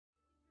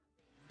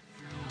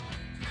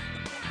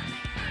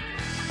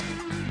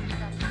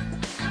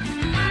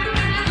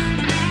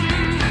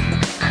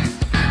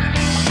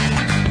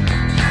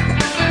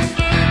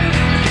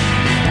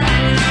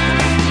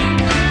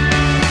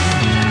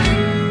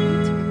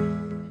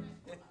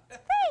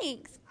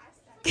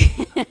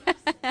Good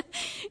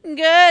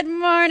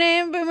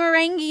morning,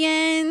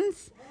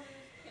 Boomerangians.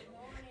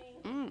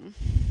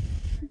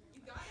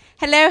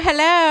 Hello,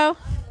 hello.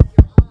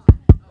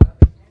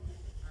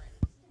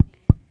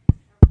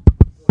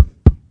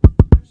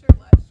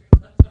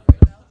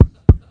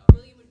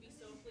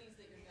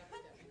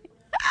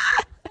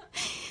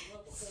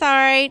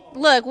 Sorry.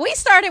 Look, we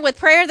started with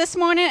prayer this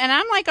morning, and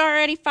I'm like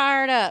already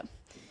fired up.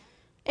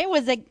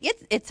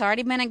 It's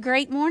already been a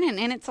great morning,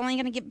 and it's only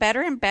going to get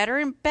better and better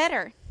and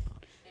better.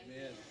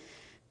 Amen.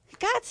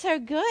 God's so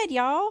good,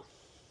 y'all.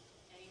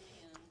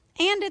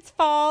 Amen. And it's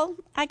fall.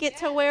 I get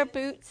to wear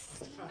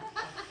boots.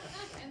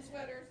 And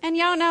sweaters. And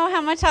y'all know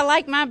how much I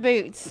like my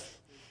boots.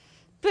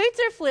 Boots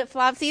or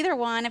flip-flops, either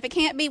one. If it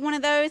can't be one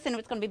of those, then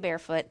it's going to be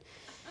barefoot.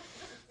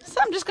 So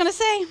I'm just going to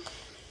say,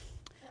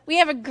 we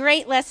have a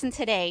great lesson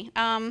today.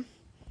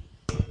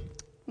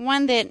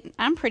 One that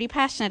I'm pretty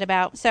passionate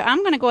about. So I'm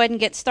going to go ahead and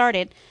get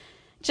started,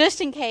 just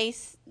in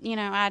case,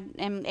 I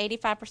am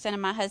 85% of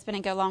my husband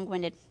and go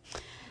long-winded.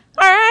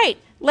 All right,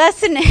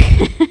 lesson.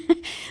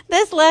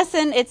 This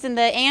lesson, it's in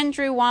the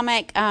Andrew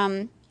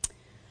Wommack,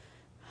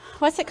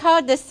 what's it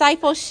called?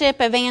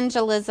 Discipleship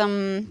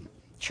Evangelism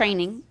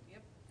Training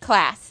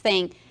class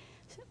thing.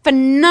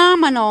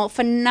 Phenomenal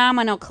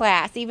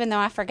class, even though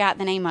I forgot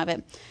the name of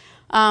it.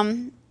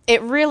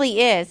 It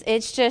really is.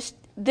 It's just,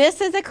 this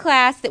is a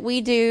class that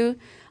we do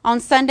on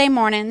Sunday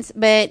mornings,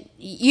 but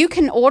you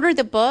can order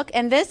the book,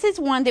 and this is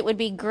one that would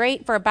be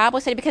great for a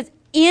Bible study because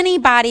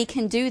anybody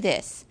can do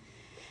this.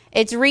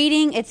 It's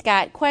reading, it's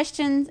got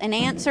questions and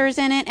answers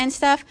in it and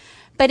stuff,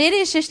 but it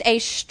is just a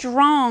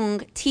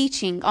strong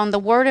teaching on the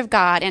Word of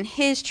God and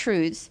His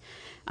truths.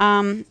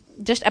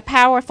 Just a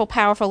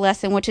powerful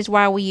lesson, which is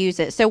why we use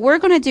it. So we're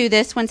going to do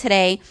this one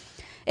today.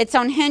 It's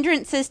on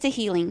hindrances to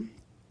healing.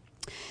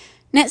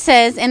 And it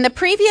says, in the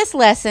previous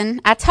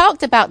lesson, I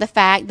talked about the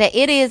fact that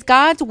it is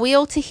God's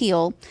will to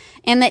heal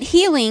and that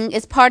healing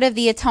is part of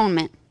the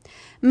atonement.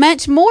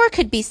 Much more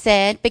could be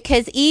said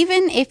because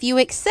even if you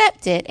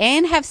accept it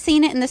and have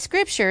seen it in the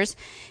scriptures,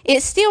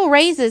 it still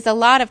raises a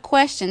lot of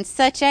questions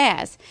such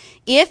as,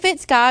 if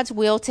it's God's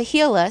will to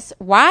heal us,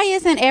 why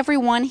isn't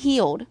everyone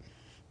healed?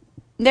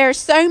 There are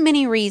so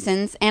many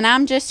reasons, and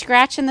I'm just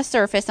scratching the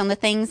surface on the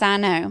things I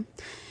know.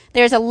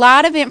 There's a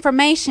lot of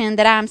information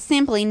that I'm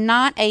simply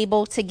not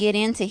able to get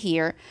into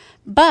here,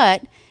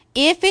 but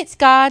if it's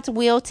God's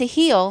will to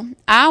heal,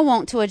 I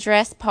want to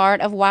address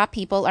part of why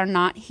people are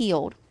not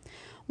healed.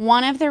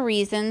 One of the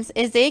reasons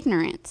is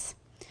ignorance.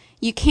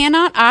 You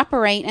cannot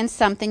operate in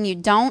something you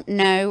don't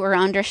know or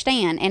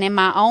understand, and in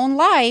my own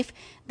life,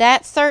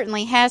 that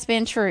certainly has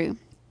been true.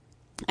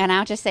 And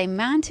I'll just say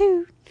mine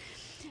too.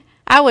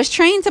 I was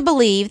trained to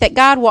believe that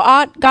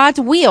God's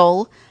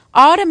will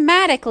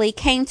automatically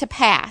came to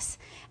pass.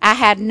 I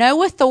had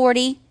no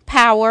authority,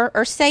 power,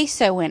 or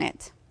say-so in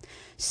it.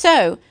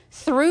 So,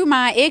 through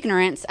my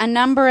ignorance, a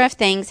number of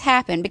things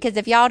happened. Because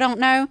if y'all don't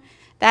know,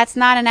 that's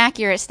not an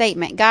accurate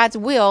statement. God's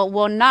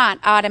will not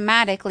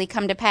automatically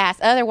come to pass.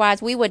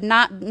 Otherwise, we would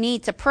not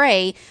need to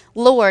pray,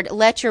 Lord,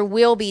 let your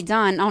will be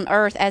done on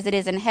earth as it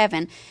is in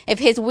heaven. If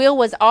His will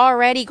was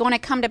already going to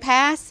come to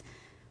pass,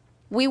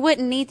 we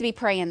wouldn't need to be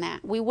praying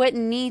that. We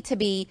wouldn't need to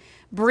be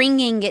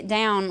bringing it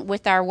down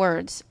with our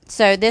words.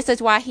 So this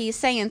is why He's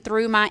saying,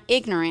 through my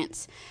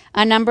ignorance,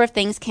 a number of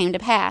things came to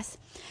pass.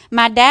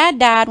 My dad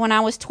died when I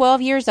was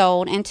 12 years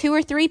old, and 2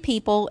 or 3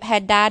 people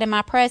had died in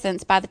my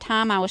presence by the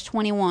time I was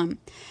 21.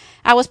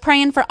 I was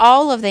praying for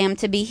all of them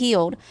to be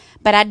healed,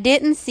 but I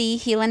didn't see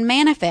healing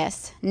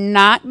manifest,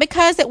 not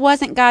because it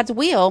wasn't God's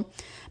will,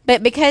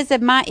 but because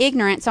of my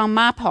ignorance on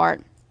my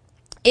part.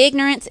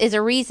 Ignorance is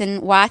a reason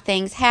why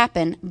things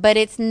happen, but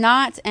it's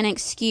not an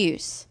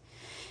excuse.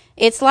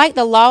 It's like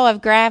the law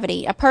of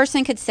gravity. A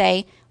person could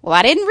say, well,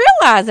 I didn't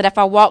realize that if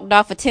I walked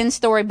off a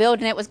 10-story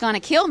building, it was going to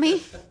kill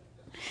me.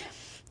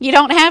 You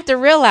don't have to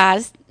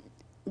realize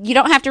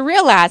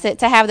it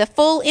to have the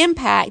full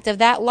impact of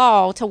that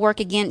law to work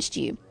against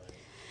you.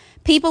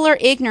 People are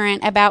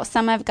ignorant about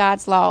some of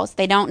God's laws.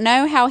 They don't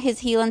know how His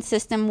healing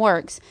system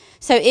works.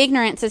 So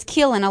ignorance is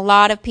killing a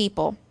lot of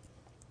people.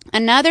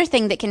 Another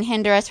thing that can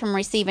hinder us from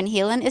receiving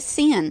healing is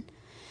sin.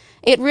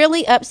 It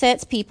really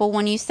upsets people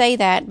when you say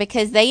that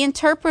because they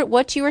interpret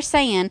what you are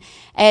saying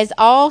as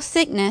all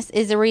sickness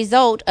is a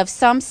result of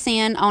some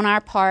sin on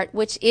our part,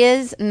 which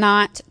is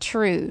not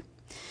true.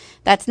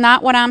 That's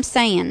not what I'm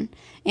saying.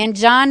 In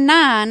John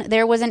 9,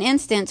 there was an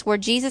instance where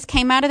Jesus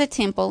came out of the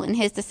temple and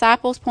His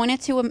disciples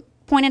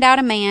pointed out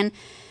a man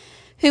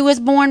who was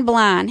born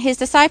blind. His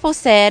disciples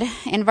said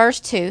in verse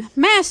 2,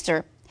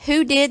 Master,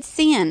 who did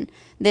sin,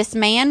 this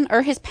man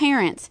or his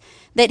parents,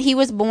 that he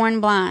was born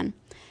blind?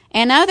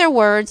 In other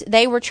words,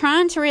 they were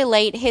trying to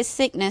relate his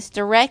sickness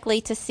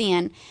directly to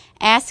sin,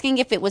 asking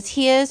if it was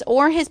his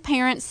or his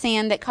parents'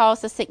 sin that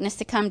caused the sickness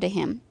to come to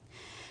him.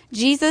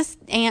 Jesus'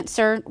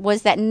 answer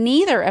was that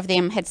neither of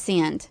them had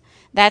sinned.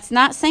 That's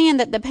not saying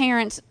that the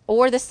parents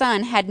or the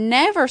son had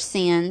never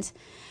sinned,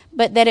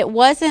 but that it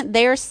wasn't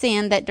their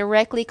sin that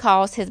directly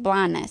caused his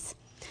blindness.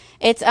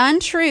 It's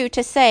untrue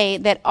to say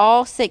that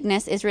all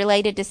sickness is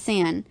related to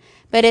sin,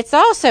 But it's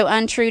also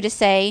untrue to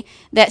say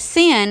that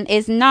sin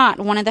is not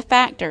one of the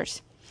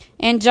factors.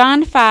 In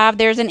John 5,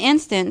 there's an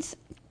instance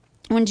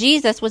when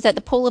Jesus was at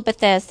the pool of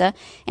Bethesda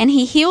and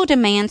he healed a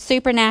man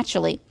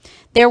supernaturally.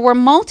 There were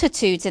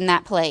multitudes in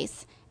that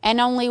place,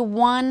 and only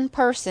one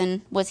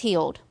person was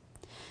healed.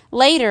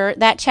 Later,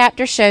 that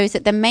chapter shows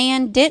that the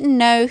man didn't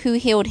know who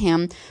healed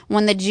him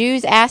when the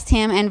Jews asked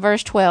him in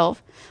verse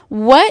 12,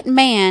 "What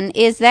man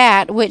is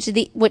that which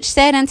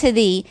said unto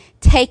thee,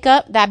 Take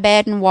up thy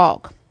bed and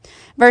walk?"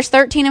 Verse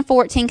 13 and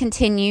 14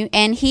 continue,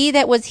 "And he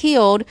that was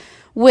healed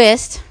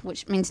wist,"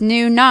 which means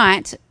knew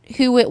not,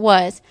 "who it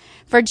was.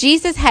 For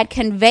Jesus had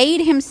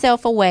conveyed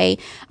himself away,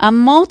 a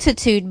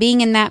multitude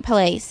being in that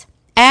place.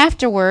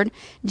 Afterward,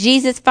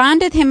 Jesus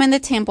findeth him in the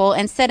temple,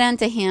 and said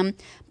unto him,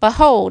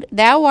 Behold,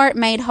 thou art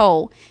made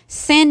whole.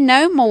 Sin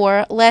no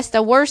more, lest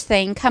a worse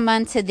thing come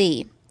unto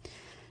thee."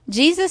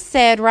 Jesus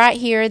said right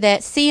here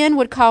that sin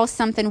would cause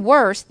something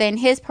worse than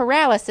his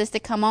paralysis to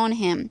come on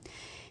him.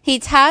 He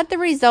tied the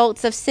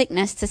results of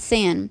sickness to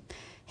sin.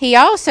 He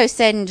also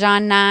said in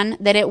John 9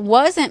 that it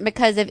wasn't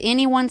because of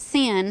anyone's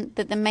sin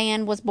that the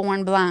man was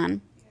born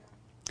blind.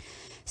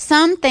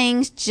 Some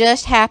things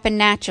just happen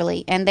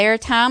naturally, and there are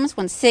times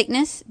when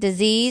sickness,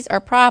 disease,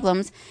 or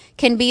problems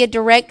can be a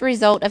direct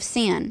result of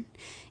sin.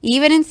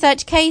 Even in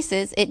such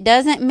cases, it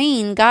doesn't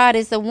mean God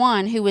is the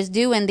one who is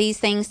doing these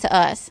things to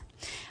us.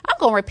 I'm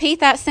going to repeat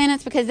that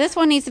sentence because this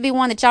one needs to be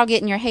one that y'all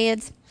get in your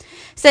heads.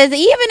 It says,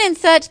 even in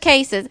such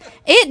cases,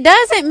 it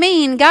doesn't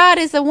mean God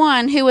is the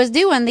one who is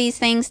doing these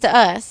things to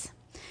us.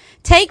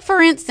 Take,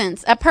 for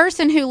instance, a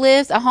person who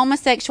lives a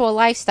homosexual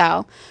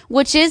lifestyle,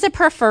 which is a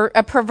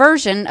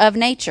perversion of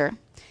nature.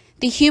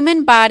 The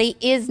human body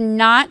is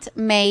not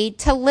made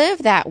to live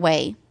that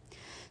way.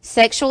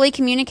 Sexually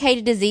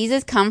communicated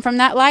diseases come from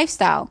that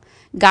lifestyle.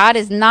 God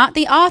is not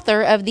the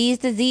author of these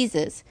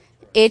diseases.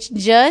 It's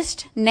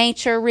just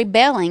nature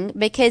rebelling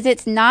because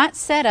it's not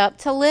set up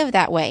to live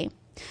that way.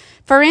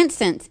 For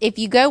instance, if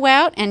you go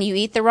out and you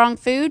eat the wrong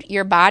food,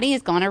 your body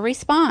is going to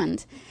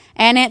respond.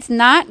 And it's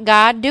not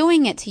God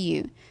doing it to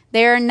you.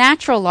 There are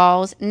natural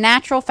laws,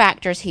 natural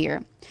factors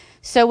here.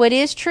 So it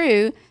is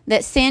true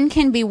that sin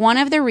can be one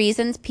of the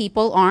reasons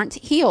people aren't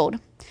healed.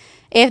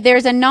 If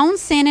there's a known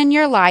sin in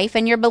your life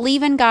and you're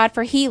believing God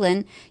for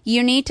healing,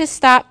 you need to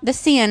stop the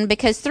sin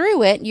because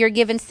through it, you're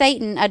giving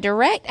Satan a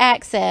direct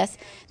access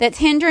that's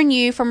hindering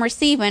you from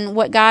receiving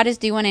what God is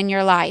doing in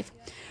your life.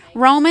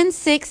 Romans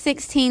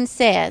 6:16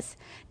 says,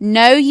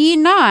 "Know ye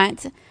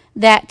not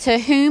that to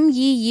whom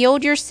ye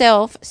yield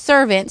yourself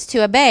servants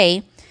to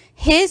obey,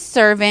 his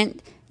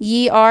servant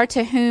ye are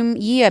to whom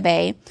ye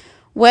obey,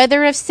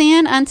 whether of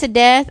sin unto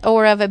death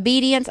or of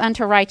obedience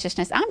unto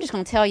righteousness." I'm just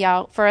going to tell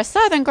y'all, for a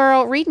Southern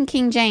girl, reading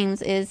King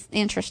James is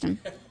interesting.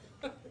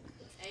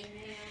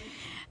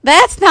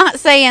 That's not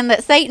saying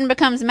that Satan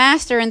becomes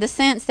master in the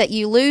sense that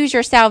you lose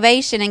your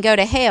salvation and go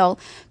to hell,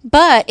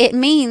 but it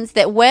means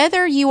that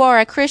whether you are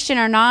a Christian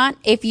or not,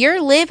 if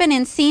you're living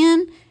in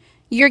sin,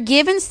 you're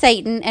giving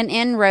Satan an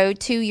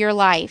inroad to your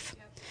life.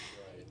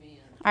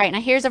 All right,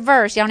 now here's a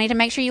verse y'all need to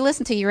make sure you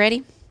listen to. You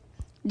ready?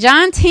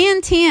 John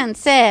 10:10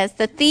 says,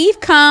 "The thief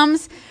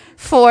comes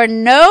for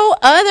no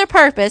other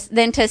purpose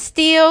than to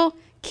steal,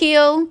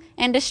 kill,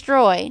 and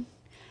destroy.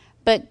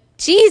 But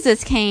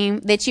Jesus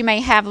came that you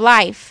may have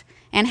life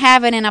and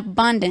have it in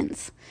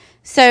abundance."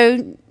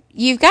 So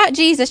you've got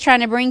Jesus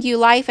trying to bring you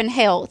life and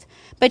health,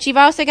 but you've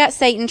also got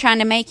Satan trying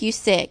to make you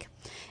sick.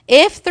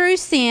 If through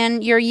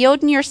sin you're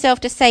yielding yourself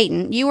to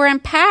Satan, you are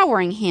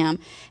empowering him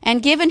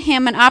and giving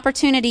him an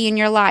opportunity in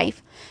your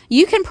life.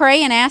 You can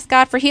pray and ask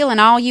God for healing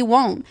all you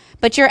want,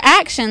 but your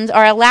actions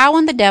are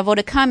allowing the devil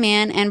to come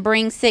in and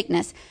bring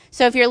sickness.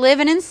 So if you're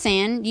living in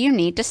sin, you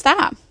need to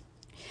stop.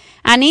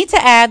 I need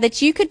to add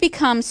that you could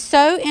become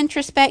so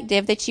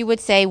introspective that you would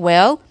say,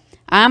 well,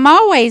 I'm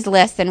always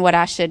less than what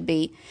I should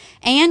be,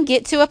 and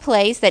get to a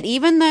place that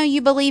even though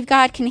you believe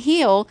God can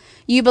heal,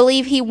 you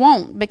believe he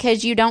won't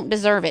because you don't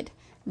deserve it.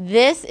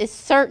 This is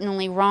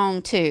certainly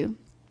wrong too.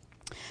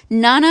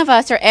 None of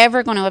us are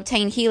ever going to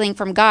obtain healing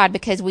from God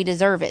because we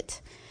deserve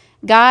it.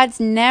 God's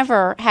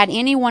never had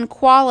anyone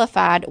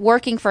qualified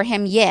working for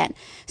him yet.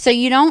 So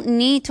you don't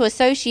need to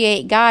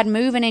associate God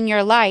moving in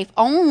your life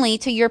only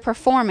to your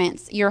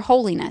performance, your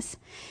holiness.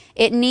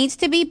 It needs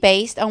to be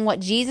based on what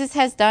Jesus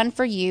has done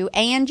for you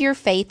and your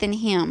faith in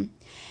him.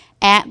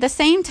 At the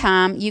same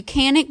time, you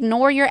can't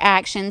ignore your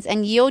actions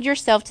and yield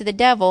yourself to the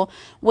devil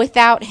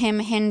without him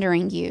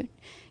hindering you.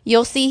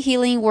 You'll see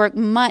healing work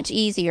much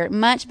easier,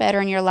 much better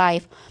in your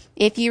life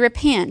if you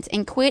repent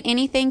and quit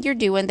anything you're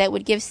doing that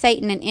would give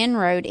Satan an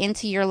inroad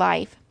into your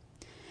life.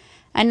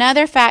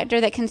 Another factor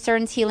that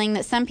concerns healing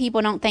that some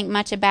people don't think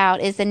much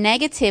about is the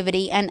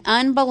negativity and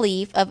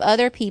unbelief of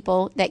other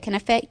people that can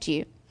affect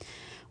you.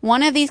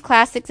 One of these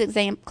classic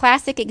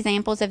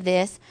examples of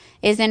this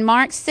is in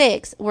Mark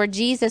 6, where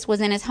Jesus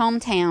was in his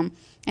hometown,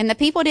 and the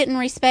people didn't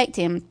respect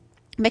him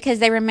because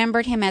they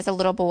remembered him as a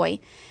little boy.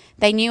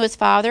 They knew his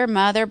father,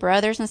 mother,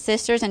 brothers, and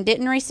sisters, and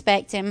didn't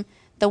respect him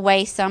the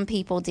way some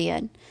people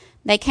did.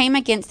 They came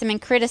against him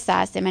and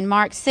criticized him. And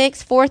Mark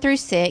 6,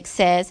 4-6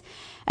 says,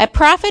 A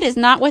prophet is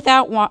not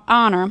without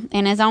honor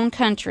in his own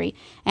country,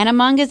 and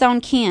among his own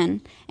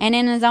kin, and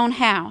in his own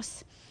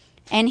house.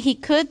 And he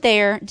could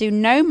there do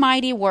no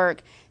mighty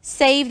work,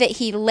 save that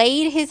he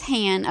laid his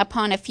hand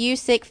upon a few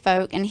sick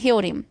folk and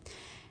healed him.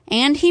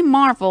 And he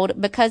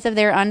marveled because of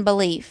their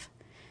unbelief.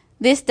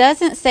 This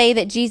doesn't say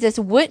that Jesus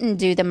wouldn't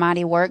do the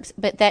mighty works,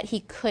 but that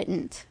he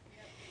couldn't.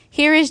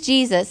 Here is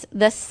Jesus,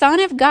 the Son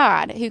of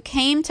God, who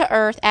came to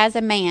earth as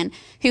a man,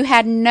 who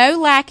had no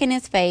lack in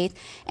his faith,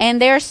 and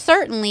there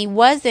certainly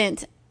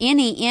wasn't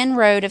any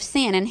inroad of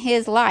sin in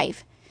his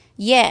life.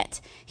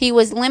 Yet, he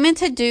was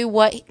limited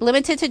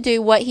to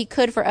do what he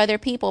could for other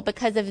people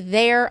because of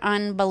their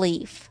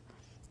unbelief.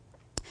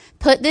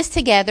 Put this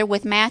together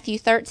with Matthew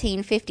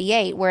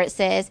 13:58, where it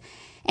says,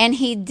 "And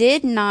he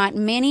did not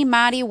many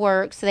mighty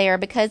works there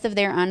because of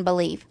their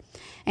unbelief."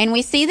 And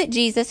we see that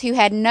Jesus, who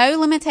had no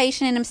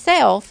limitation in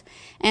himself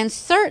and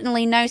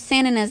certainly no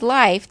sin in his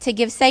life to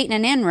give Satan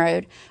an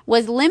inroad,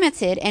 was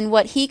limited in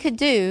what he could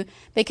do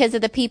because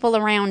of the people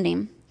around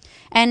him.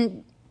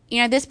 And,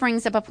 this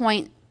brings up a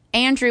point.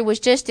 Andrew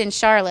was just in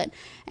Charlotte,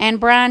 and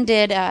Brian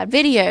did a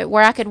video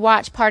where I could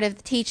watch part of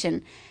the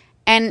teaching.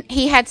 And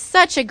he had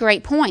such a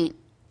great point.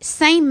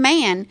 Same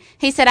man,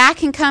 he said, I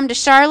can come to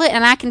Charlotte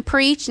and I can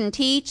preach and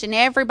teach, and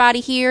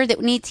everybody here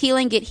that needs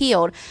healing get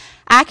healed.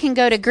 I can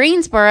go to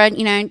Greensboro,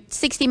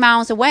 60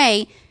 miles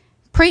away,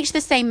 preach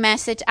the same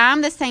message.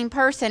 I'm the same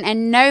person,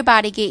 and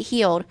nobody get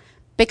healed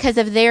because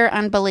of their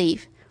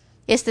unbelief.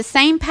 It's the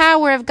same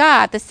power of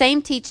God, the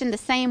same teaching, the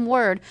same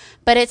word,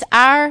 but it's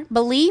our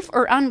belief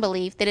or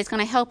unbelief that is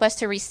going to help us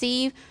to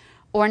receive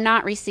or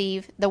not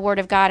receive the word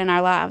of God in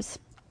our lives.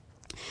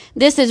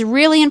 This is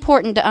really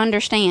important to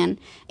understand.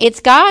 It's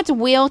God's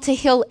will to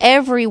heal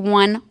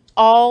everyone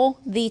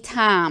all the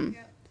time.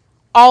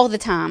 All the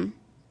time.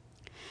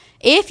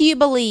 If you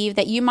believe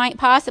that you might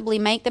possibly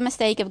make the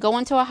mistake of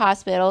going to a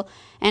hospital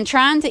and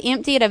trying to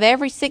empty it of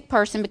every sick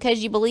person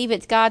because you believe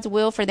it's God's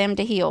will for them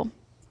to heal.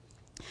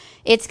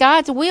 It's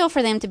God's will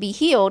for them to be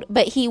healed,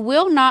 but he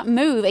will not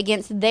move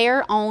against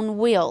their own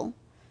will,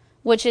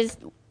 which is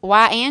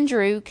why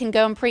Andrew can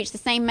go and preach the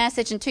same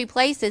message in two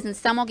places, and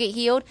some will get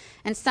healed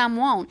and some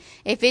won't.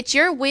 If it's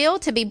your will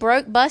to be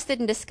broke, busted,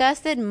 and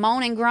disgusted, and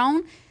moan and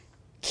groan,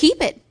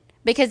 keep it,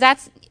 because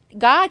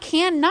God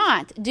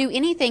cannot do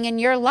anything in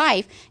your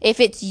life if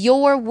it's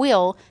your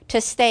will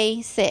to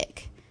stay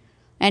sick,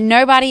 and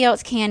nobody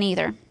else can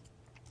either.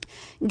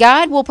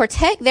 God will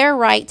protect their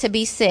right to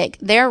be sick,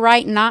 their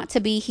right not to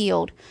be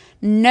healed.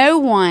 No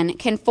one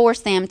can force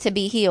them to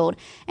be healed,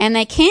 and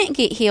they can't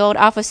get healed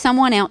off of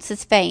someone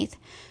else's faith.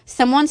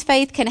 Someone's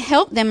faith can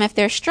help them if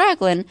they're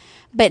struggling,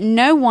 but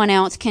no one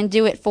else can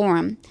do it for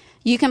them.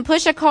 You can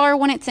push a car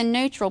when it's in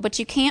neutral, but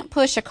you can't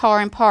push a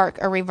car in park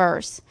or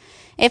reverse.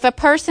 If a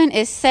person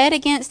is set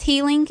against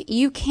healing,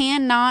 you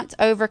cannot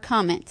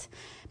overcome it.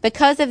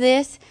 Because of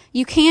this,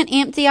 you can't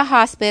empty a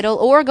hospital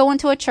or go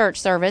into a church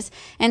service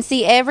and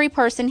see every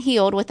person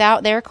healed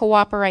without their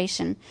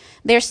cooperation.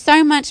 There's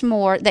so much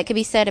more that could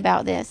be said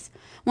about this.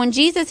 When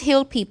Jesus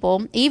healed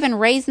people, even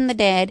raising the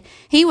dead,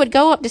 he would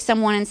go up to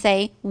someone and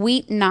say,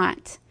 "Weep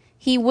not."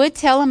 He would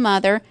tell a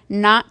mother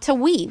not to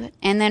weep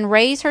and then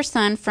raise her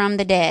son from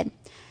the dead.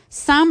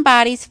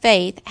 Somebody's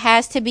faith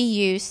has to be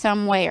used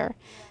somewhere.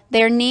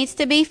 There needs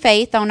to be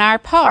faith on our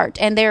part,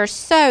 and there are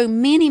so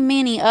many,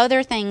 many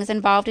other things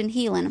involved in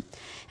healing.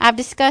 I've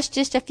discussed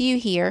just a few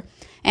here,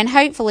 and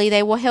hopefully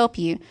they will help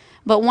you.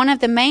 But one of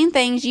the main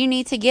things you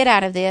need to get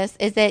out of this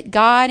is that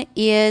God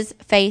is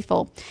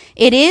faithful.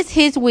 It is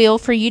his will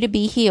for you to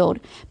be healed,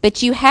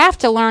 but you have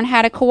to learn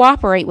how to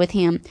cooperate with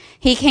him.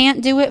 He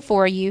can't do it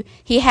for you.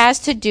 He has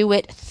to do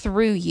it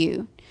through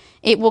you.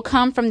 It will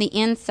come from the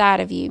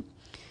inside of you.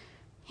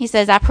 He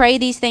says, I pray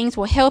these things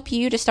will help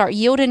you to start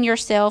yielding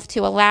yourself to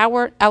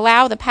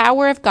allow the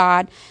power of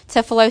God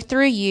to flow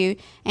through you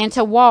and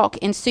to walk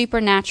in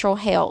supernatural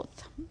health.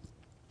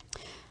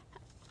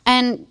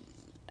 And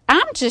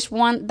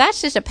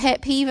that's just a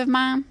pet peeve of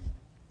mine.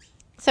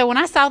 So when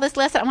I saw this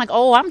lesson, I'm like,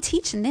 I'm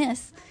teaching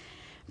this.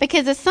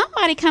 Because if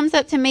somebody comes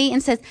up to me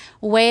and says,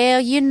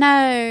 well,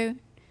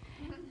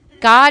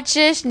 God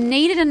just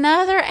needed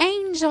another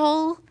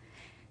angel.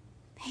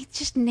 He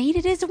just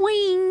needed his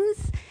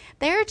wings.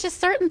 There are just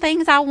certain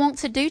things I want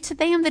to do to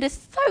them that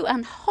is so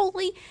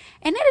unholy.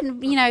 And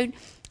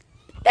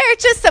there are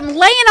just some laying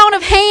on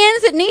of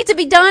hands that need to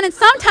be done. And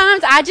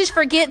sometimes I just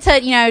forget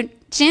to,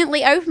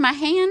 gently open my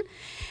hand.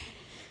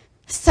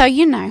 So,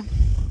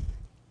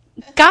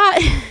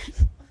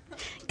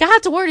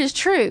 God's word is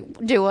true.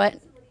 Do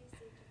it.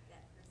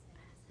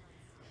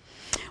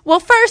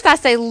 Well, first I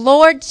say,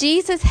 Lord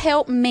Jesus,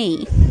 help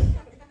me.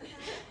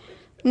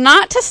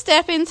 Not to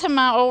step into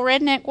my old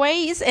redneck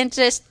ways and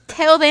just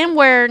tell them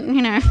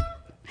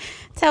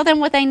tell them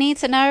what they need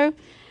to know.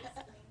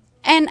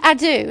 And I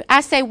do.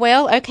 I say,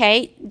 well,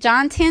 okay,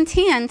 John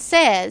 10:10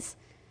 says,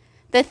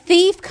 the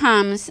thief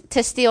comes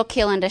to steal,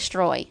 kill, and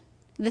destroy.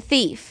 The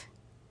thief.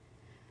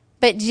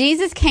 But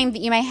Jesus came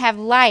that you may have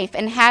life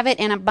and have it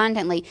in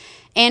abundantly.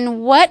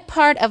 And what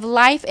part of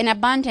life in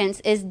abundance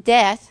is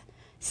death,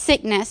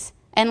 sickness,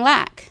 and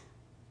lack?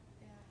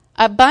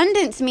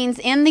 Abundance means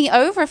in the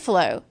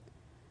overflow.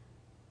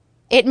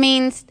 It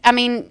means,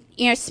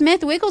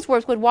 Smith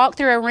Wigglesworth would walk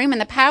through a room and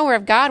the power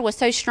of God was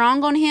so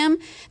strong on him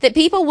that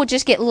people would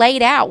just get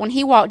laid out when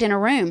he walked in a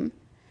room.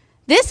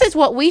 This is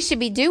what we should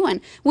be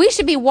doing. We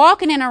should be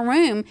walking in a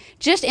room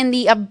just in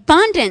the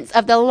abundance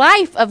of the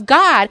life of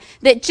God,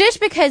 that just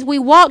because we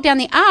walk down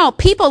the aisle,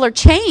 people are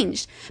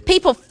changed.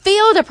 People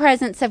feel the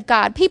presence of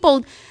God.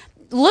 People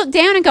look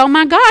down and go,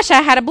 my gosh,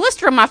 I had a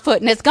blister on my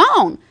foot and it's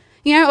gone.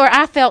 Or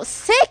I felt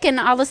sick and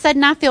all of a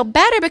sudden I feel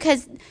better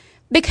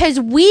because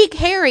we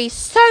carry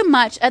so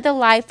much of the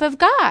life of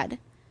God.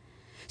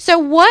 So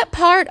what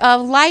part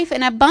of life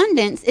in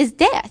abundance is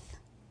death?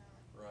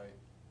 Right.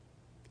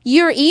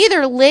 You're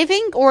either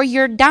living or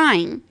you're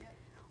dying.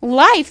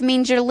 Life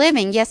means you're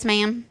living. Yes,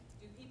 ma'am?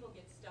 Do people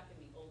get stuck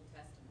in the Old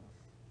Testament?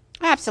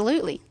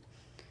 Absolutely.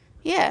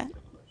 Yeah.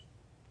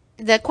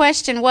 The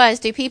question was,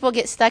 do people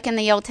get stuck in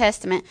the Old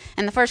Testament?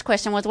 And the first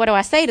question was, what do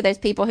I say to those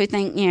people who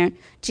think,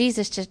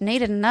 Jesus just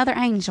needed another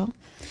angel?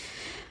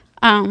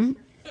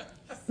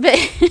 But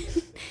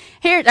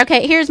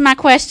here's my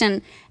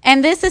question.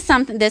 And this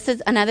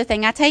is another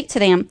thing I take to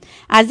them.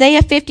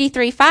 Isaiah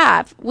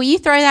 53:5. Will you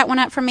throw that one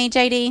up for me,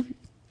 JD?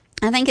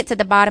 I think it's at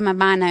the bottom of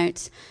my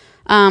notes.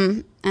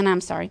 And I'm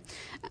sorry.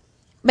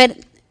 But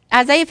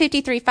Isaiah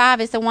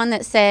 53:5 is the one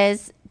that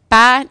says,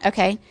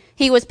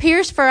 he was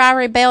pierced for our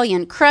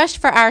rebellion, crushed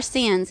for our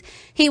sins.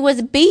 He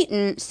was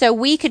beaten so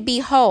we could be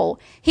whole.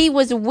 He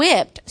was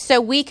whipped so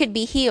we could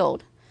be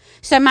healed.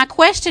 So my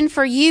question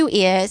for you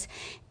is,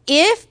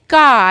 if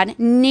God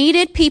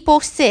needed people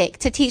sick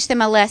to teach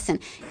them a lesson,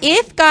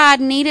 if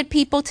God needed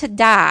people to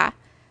die,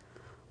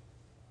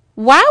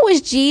 why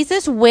was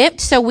Jesus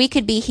whipped so we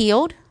could be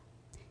healed?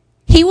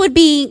 He would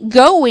be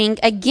going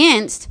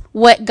against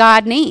what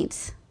God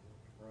needs.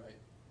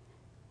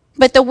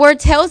 But the word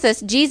tells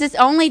us Jesus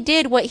only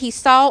did what he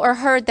saw or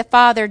heard the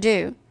Father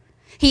do.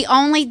 He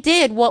only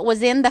did what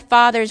was in the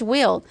Father's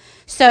will.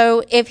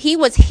 So if he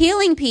was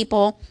healing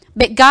people,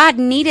 but God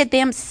needed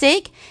them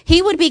sick,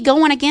 he would be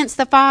going against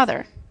the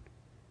Father.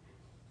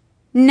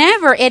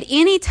 Never at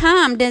any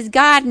time does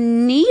God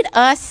need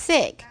us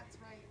sick.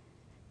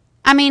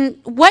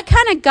 What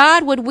kind of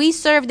God would we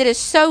serve that is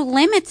so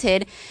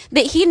limited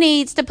that he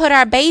needs to put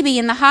our baby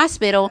in the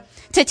hospital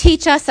to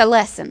teach us a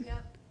lesson?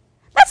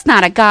 That's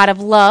not a God of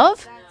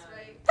love.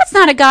 That's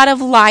not a God of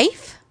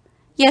life.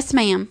 Yes,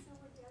 ma'am.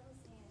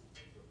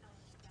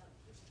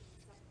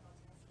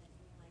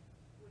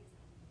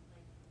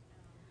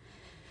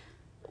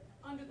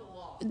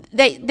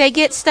 They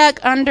get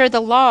stuck under the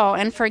law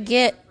and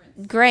forget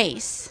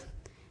grace.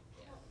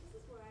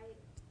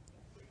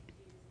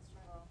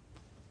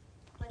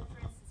 Like, for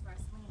instance,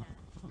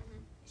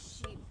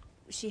 Marcelina,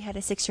 she had a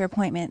 6-year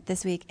appointment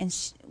this week, and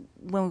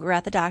when we were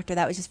at the doctor,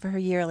 that was just for her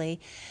yearly.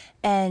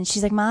 And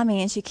she's like,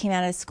 Mommy, and she came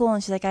out of school,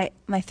 and she's like,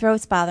 my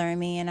throat's bothering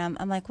me. And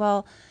I'm like,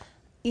 well,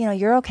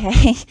 you're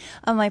okay.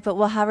 I'm like, but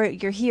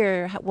you're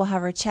here, we'll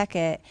have her check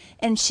it.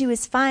 And she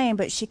was fine,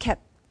 but she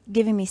kept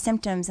giving me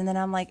symptoms. And then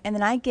I'm like, and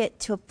then I get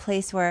to a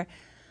place where,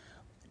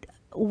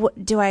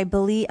 what do I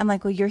believe? I'm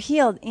like, well, you're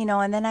healed,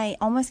 and then I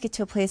almost get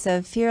to a place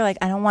of fear, like,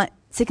 I don't want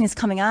sickness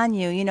coming on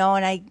you, and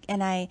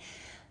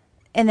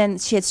then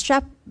she had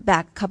strep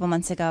back a couple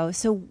months ago.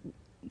 So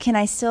can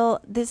I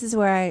still, this is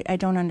where I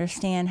don't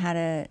understand how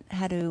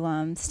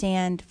to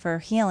stand for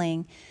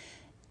healing.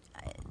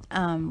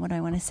 What do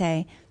I want to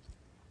say?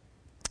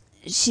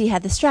 She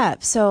had the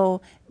strep.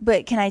 So,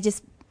 but can I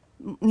just,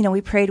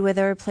 we prayed with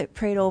her,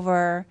 prayed over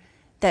her,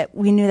 that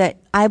we knew that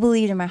I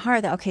believed in my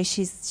heart that, okay,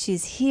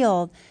 she's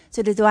healed.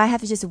 So do I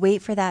have to just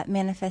wait for that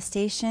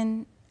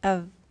manifestation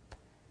of,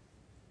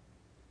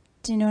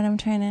 do you know what I'm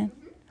trying to,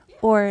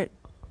 or,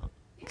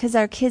 because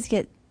our kids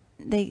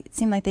they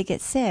seem like they get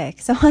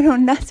sick. So I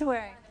don't know, that's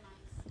where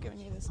I'm giving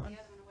you this one.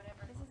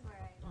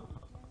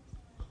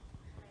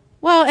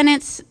 Well, and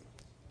it's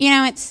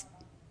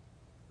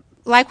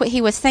like what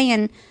he was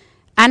saying.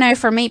 I know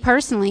for me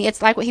personally,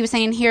 it's like what he was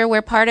saying here,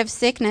 where part of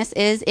sickness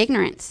is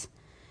ignorance.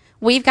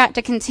 We've got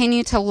to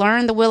continue to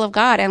learn the will of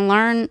God and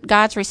learn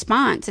God's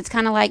response. It's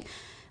kind of like,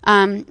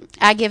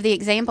 I give the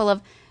example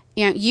of,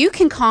 you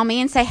can call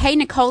me and say, hey,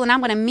 Nicole, and I'm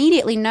going to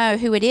immediately know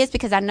who it is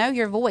because I know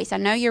your voice. I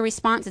know your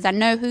responses. I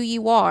know who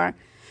you are.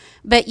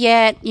 But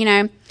yet,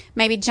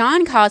 maybe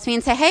John calls me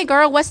and say, hey,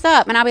 girl, what's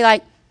up? And I'll be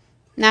like,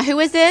 now, who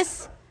is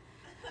this?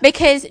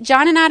 Because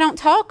John and I don't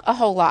talk a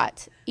whole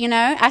lot.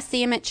 I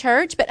see him at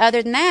church, but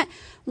other than that,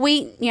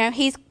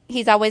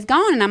 he's always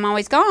gone and I'm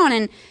always gone.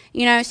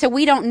 And, so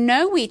we don't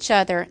know each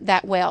other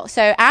that well.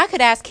 So I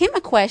could ask him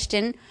a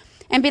question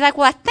and be like,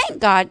 well,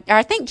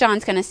 I think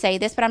John's going to say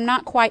this, but I'm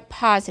not quite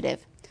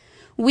positive.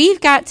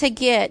 We've got to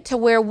get to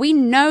where we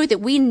know that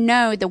we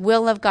know the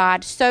will of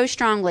God so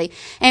strongly.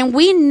 And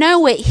we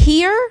know it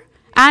here.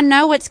 I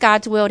know it's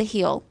God's will to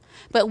heal.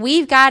 But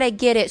we've got to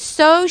get it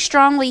so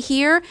strongly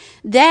here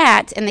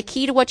that, and the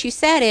key to what you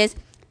said is,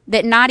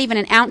 that not even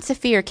an ounce of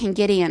fear can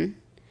get in.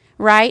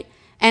 Right?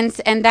 And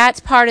that's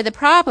part of the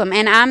problem.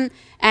 And I'm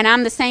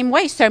the same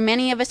way. So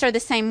many of us are the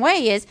same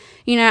way is,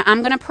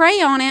 I'm going to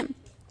pray on it.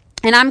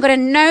 And I'm going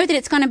to know that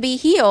it's going to be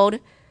healed.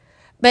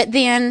 But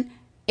then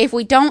if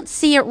we don't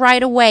see it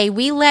right away,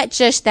 we let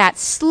just that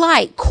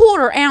slight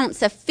quarter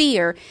ounce of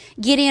fear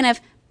get in of,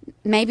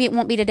 maybe it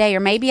won't be today, or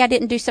maybe I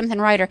didn't do something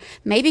right, or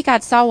maybe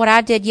God saw what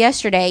I did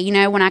yesterday,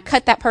 when I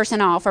cut that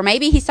person off, or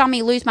maybe he saw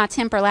me lose my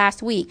temper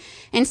last week.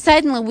 And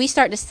suddenly we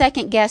start to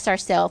second guess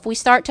ourselves. We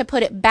start to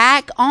put it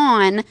back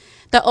on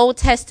the Old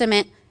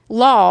Testament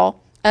law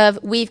of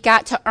we've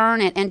got to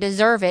earn it and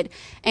deserve it,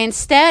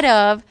 instead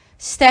of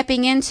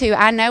stepping into,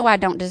 I know I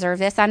don't deserve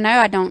this. I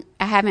know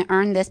I haven't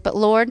earned this, but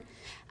Lord,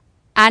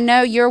 I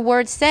know your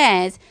word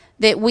says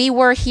that we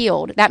were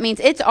healed. That means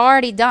it's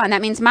already done.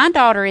 That means my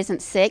daughter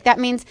isn't sick. That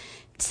means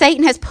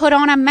Satan has put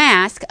on a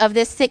mask of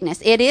this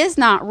sickness. It is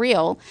not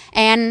real.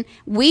 And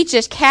we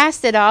just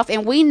cast it off,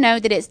 and we know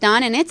that it's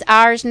done, and it's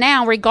ours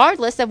now,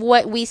 regardless of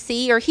what we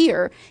see or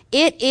hear.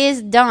 It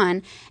is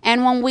done.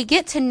 And when we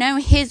get to know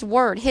his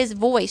word, his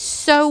voice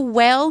so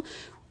well,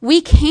 we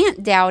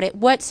can't doubt it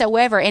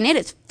whatsoever, and it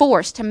is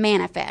forced to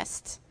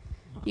manifest.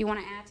 You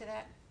want to add to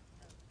that?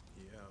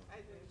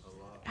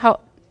 How?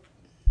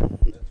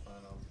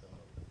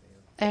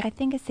 I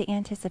think it's the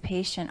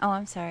anticipation. Oh,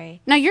 I'm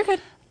sorry. No, you're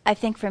good. I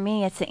think for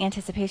me, it's the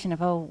anticipation of,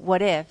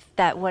 what if?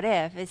 That what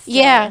if is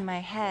still in my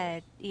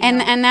head.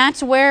 And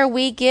that's where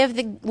we give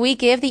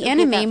the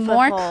enemy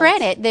more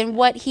credit than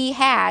what he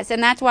has.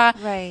 And that's why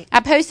I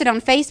posted on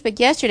Facebook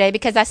yesterday,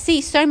 because I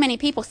see so many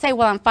people say,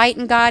 well, I'm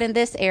fighting God in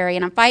this area,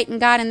 and I'm fighting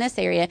God in this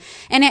area.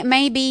 And it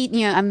may be,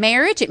 a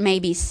marriage, it may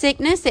be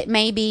sickness, it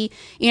may be,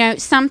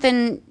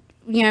 something,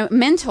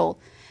 mental.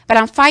 But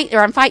I'm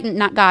fighting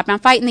not God, but I'm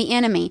fighting the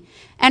enemy.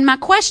 And my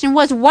question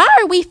was, why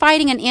are we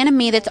fighting an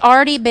enemy that's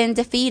already been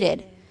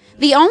defeated?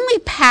 The only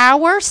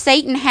power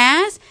Satan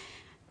has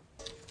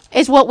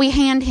is what we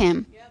hand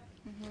him.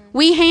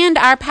 We hand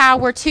our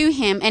power to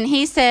him, and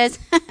he says,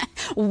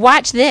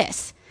 watch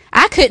this.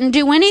 I couldn't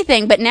do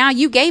anything, but now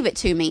you gave it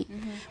to me.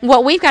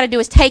 What we've got to do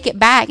is take it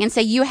back and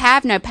say, you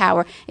have no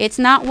power. It's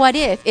not what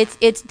if.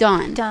 It's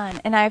done.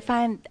 Done. And I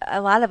find a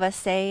lot of us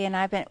say, and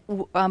I've been,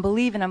 I'm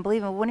believing. What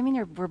do you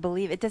mean we're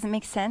believing? It doesn't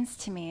make sense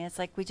to me. It's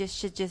like we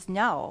should just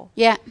know.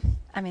 Yeah.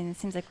 I mean, it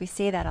seems like we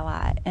say that a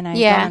lot, and I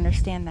don't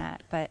understand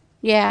that. But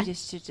we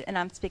just should, and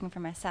I'm speaking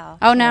for myself.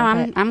 Oh, no,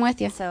 I'm with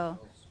you. So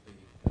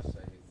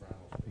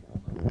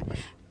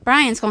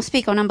Brian's going to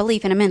speak on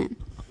unbelief in a minute.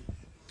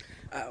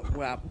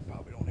 Well, I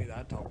probably don't need that.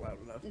 I talk loud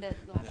enough.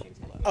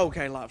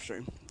 Okay, live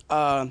stream.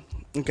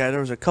 Okay,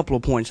 there was a couple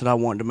of points that I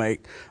wanted to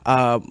make.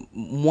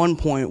 One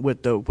point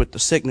with the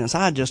sickness,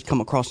 I had just come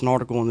across an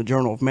article in the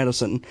Journal of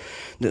Medicine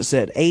that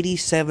said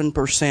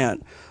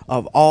 87%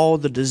 of all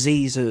the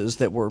diseases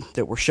that were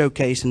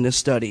showcased in this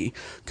study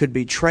could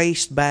be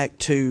traced back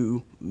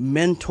to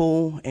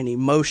mental and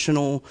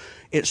emotional.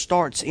 It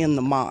starts in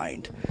the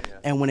mind,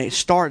 and when it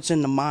starts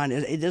in the mind,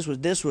 this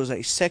was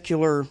a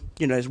secular.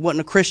 It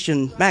wasn't a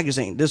Christian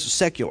magazine. This was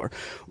secular.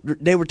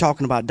 They were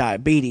talking about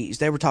diabetes.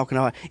 They were talking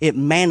about it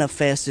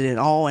manifested in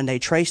all, and they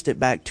traced it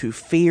back to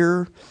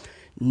fear,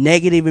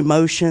 negative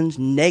emotions,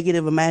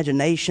 negative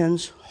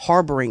imaginations,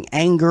 harboring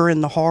anger in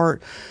the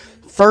heart.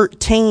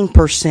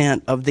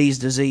 13% of these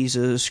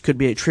diseases could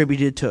be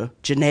attributed to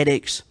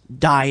genetics,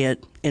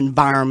 diet,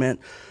 environment.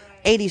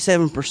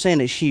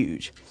 87% is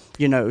huge.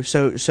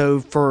 So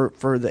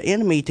for the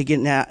enemy to get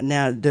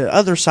now the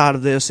other side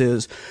of this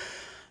is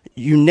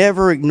you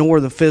never ignore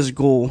the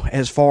physical,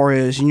 as far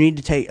as you need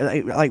to take,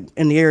 like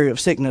in the area of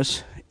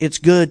sickness, it's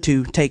good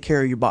to take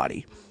care of your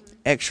body,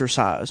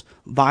 exercise,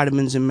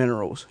 vitamins and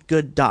minerals,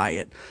 good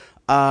diet,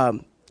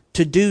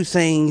 to do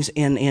things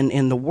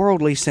in the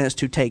worldly sense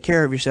to take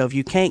care of yourself.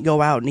 You can't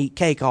go out and eat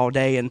cake all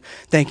day and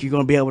think you're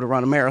going to be able to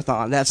run a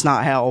marathon. That's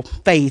not how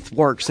faith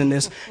works in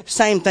this.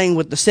 Same thing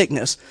with the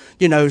sickness,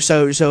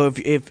 so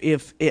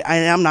if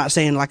and I'm not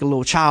saying like a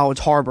little child's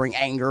harboring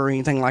anger or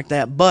anything like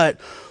that, but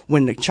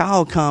when the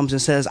child comes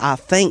and says, I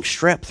think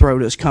strep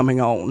throat is coming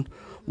on,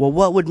 well,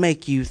 what would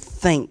make you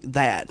think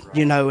that,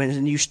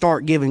 and you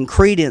start giving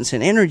credence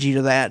and energy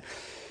to that,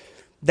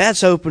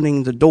 that's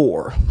opening the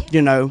door,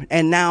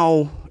 and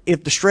now if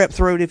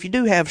you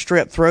do have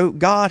strep throat,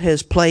 God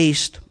has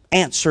placed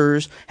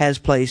answers, has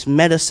placed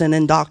medicine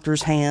in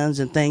doctors' hands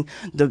and things.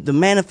 The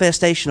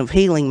manifestation of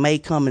healing may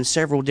come in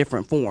several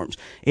different forms.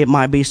 It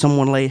might be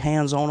someone laid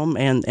hands on them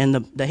and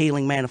the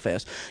healing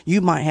manifests.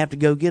 You might have to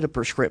go get a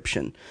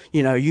prescription.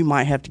 You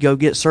might have to go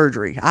get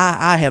surgery.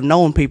 I have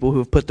known people who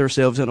have put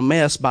themselves in a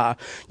mess by,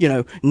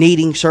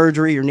 needing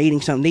surgery or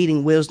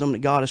needing wisdom that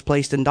God has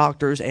placed in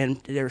doctors, and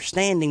they're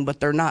standing,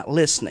 but they're not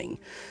listening.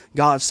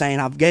 God's saying,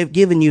 I've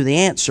given you the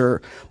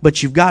answer,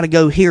 but you've got to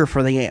go here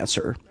for the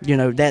answer.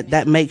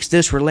 That makes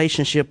this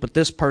relationship with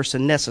this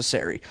person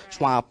necessary. That's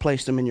why I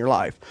placed them in your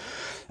life.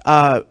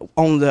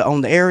 On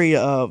the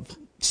area of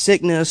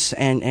sickness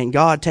and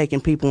God taking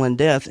people in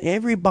death,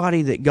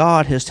 everybody that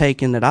God has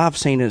taken that I've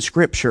seen in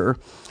Scripture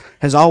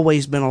has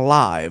always been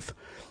alive.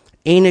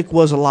 Enoch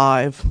was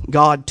alive.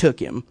 God took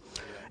him.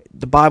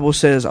 The Bible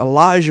says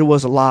Elijah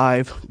was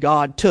alive.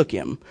 God took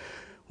him.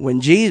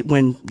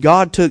 When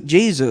God took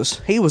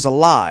Jesus, he was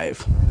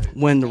alive.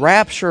 When the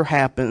rapture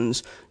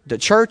happens, the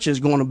church is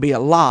going to be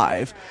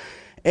alive.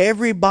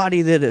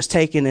 Everybody that is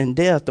taken in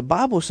death, the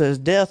Bible says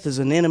death is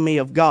an enemy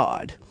of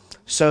God.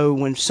 So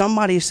when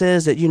somebody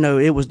says that,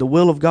 it was the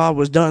will of God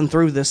was done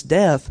through this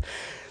death,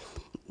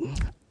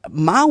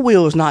 my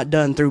will is not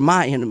done through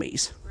my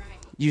enemies.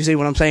 You see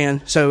what I'm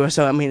saying? So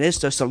I mean, it's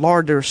just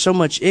there's so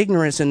much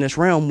ignorance in this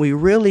realm. We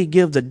really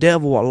give the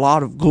devil a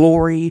lot of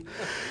glory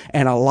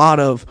and a lot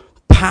of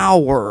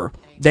power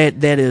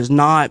that is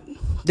not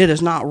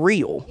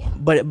real.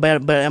 But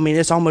I mean,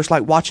 it's almost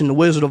like watching The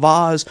Wizard of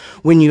Oz.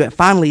 When you have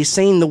finally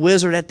seen the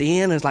wizard at the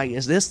end, it's like,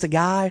 is this the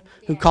guy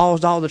who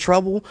caused all the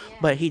trouble?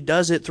 But he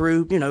does it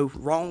through,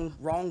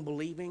 wrong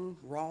believing,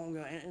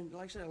 and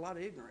like I said, a lot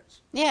of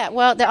ignorance. Yeah,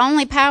 well, the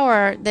only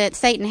power that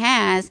Satan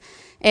has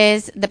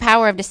is the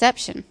power of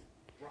deception.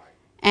 Right.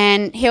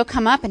 And he'll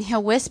come up and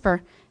he'll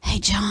whisper, "Hey,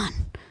 John,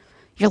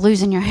 you're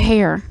losing your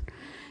hair."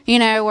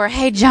 Or,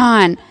 "Hey,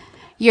 John,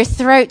 your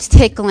throat's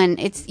tickling.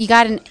 You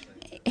got an..."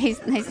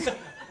 He's I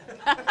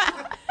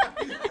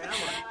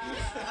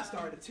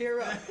started to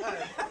tear up.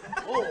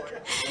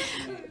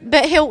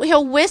 But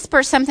he'll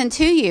whisper something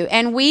to you,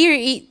 and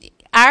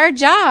our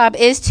job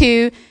is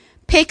to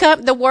pick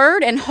up the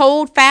word and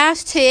hold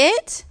fast to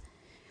it,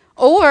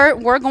 or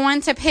we're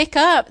going to pick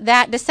up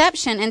that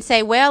deception and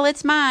say, "Well,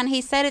 it's mine. He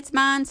said it's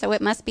mine, so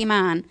it must be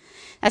mine."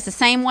 That's the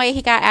same way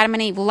he got Adam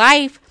and Eve.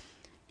 Life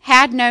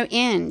had no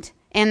end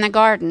in the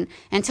garden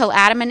until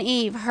Adam and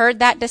Eve heard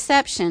that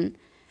deception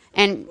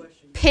and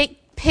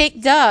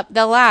picked up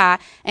the lie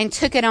and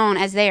took it on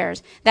as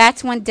theirs.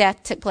 That's when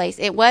death took place.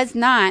 It was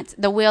not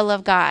the will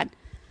of God.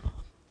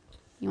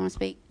 You want to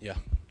speak? Yeah.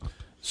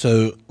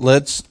 So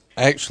let's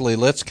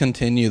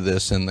continue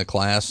this in the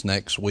class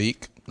next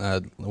week.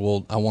 I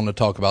want to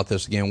talk about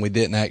this again. We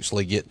didn't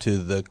actually get to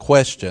the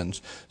questions,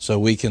 so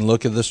we can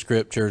look at the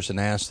scriptures and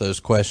ask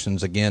those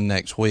questions again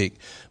next week.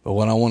 But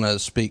what I want to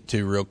speak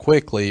to real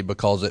quickly,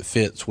 because it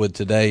fits with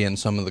today and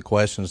some of the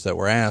questions that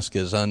were asked,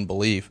 is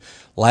unbelief.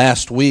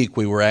 Last week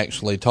we were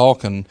actually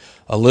talking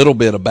a little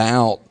bit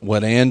about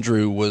what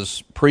Andrew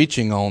was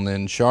preaching on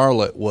in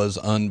Charlotte was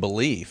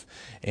unbelief.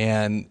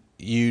 And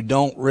you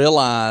don't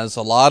realize,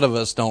 a lot of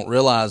us don't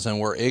realize,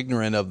 and we're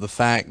ignorant of the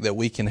fact that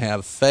we can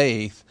have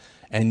faith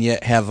and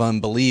yet have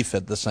unbelief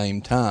at the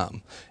same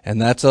time.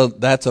 And that's a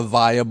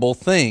viable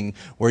thing,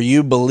 where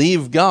you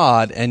believe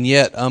God and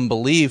yet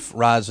unbelief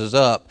rises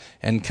up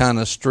and kind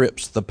of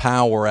strips the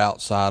power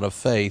outside of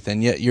faith.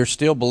 And yet you're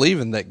still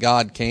believing that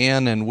God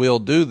can and will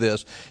do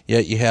this,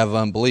 yet you have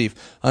unbelief.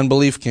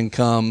 Unbelief can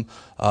come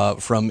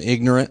from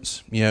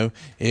ignorance,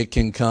 it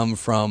can come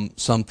from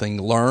something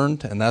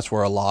learned, and that's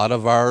where a lot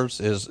of ours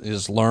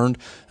is learned.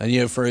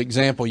 And for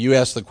example, you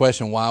ask the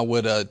question, why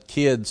would a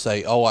kid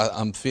say, "Oh,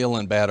 I'm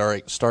feeling bad," or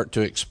start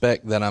to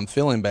expect that I'm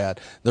feeling bad?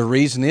 The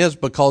reason is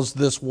because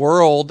this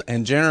world,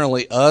 and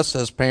generally us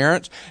as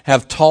parents,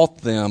 have taught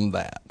them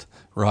that.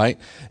 Right?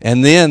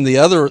 And then the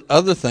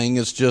other thing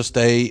is just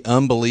a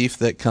unbelief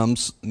that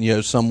comes,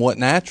 somewhat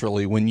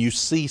naturally when you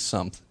see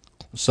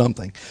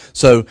something.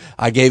 So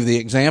I gave the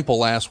example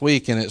last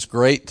week, and it's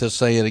great to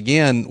say it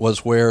again,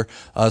 was where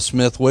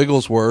Smith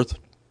Wigglesworth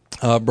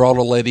brought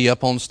a lady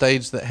up on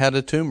stage that had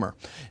a tumor.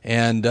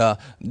 And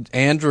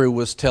Andrew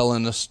was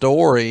telling a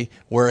story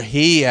where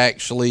he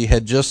actually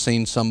had just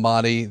seen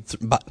somebody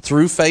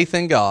through faith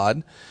in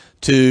God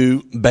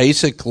to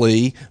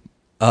basically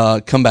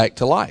come back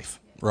to life.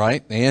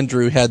 Right?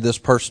 Andrew had this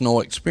personal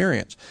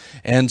experience.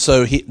 And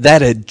so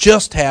that had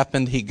just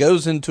happened. He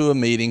goes into a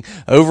meeting.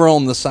 Over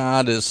on the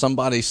side is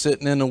somebody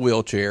sitting in a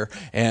wheelchair,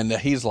 and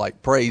he's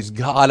like, "Praise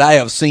God, I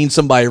have seen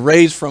somebody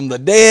raised from the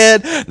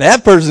dead.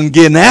 That person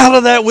getting out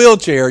of that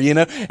wheelchair,"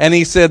 And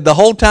he said the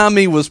whole time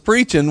he was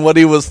preaching, what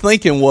he was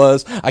thinking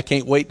was, "I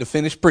can't wait to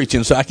finish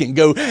preaching so I can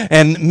go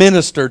and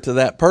minister to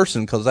that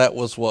person," because that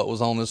was what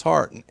was on his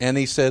heart. And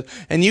he said,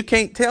 "And you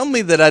can't tell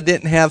me that I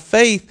didn't have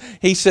faith."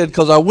 He said,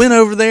 "Because I went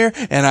over there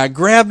and I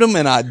grabbed them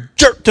and I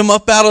jerked them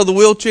up out of the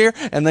wheelchair,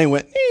 and they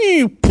went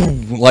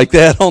like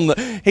that on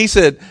the." He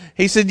said,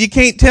 "You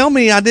can't tell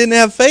me I didn't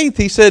have faith."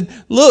 He said,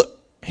 "Look,"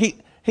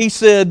 he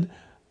said,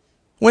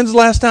 "When's the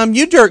last time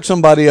you jerked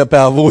somebody up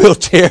out of a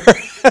wheelchair?"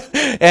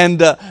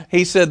 And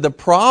he said the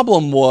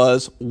problem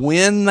was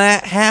when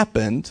that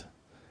happened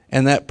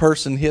and that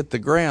person hit the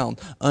ground,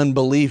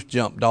 unbelief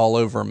jumped all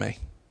over me.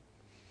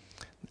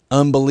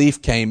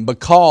 Unbelief came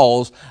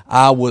because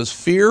I was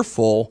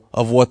fearful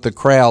of what the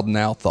crowd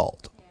now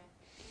thought.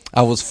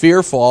 I was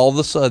fearful all of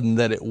a sudden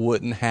that it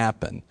wouldn't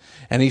happen.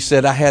 And he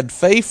said, I had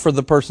faith for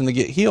the person to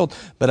get healed,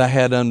 but I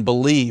had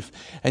unbelief.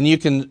 And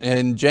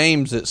in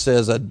James it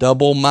says a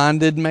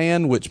double-minded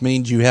man, which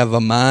means you have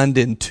a mind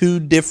in two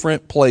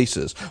different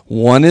places.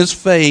 One is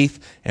faith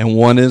and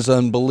one is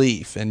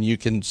unbelief. And you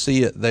can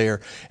see it there.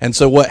 And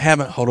so what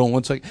happened, hold on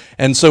one second.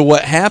 And so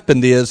what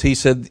happened is, he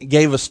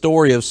gave a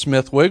story of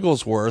Smith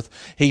Wigglesworth.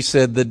 He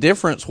said the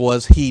difference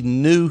was he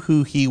knew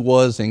who he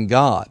was in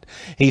God.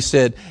 He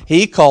said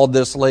he called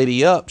this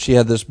lady up. She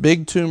had this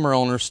big tumor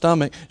on her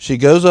stomach. She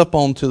goes up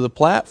onto the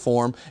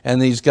platform,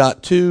 and he's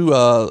got two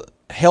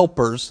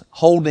helpers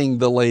holding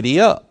the lady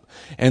up.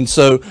 And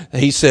so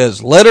he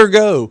says, let her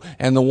go.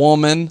 And the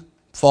woman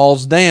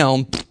falls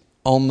down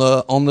on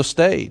the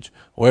stage.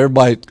 Where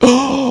everybody,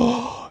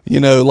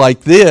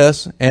 like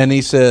this. And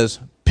he says,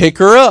 pick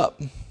her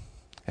up.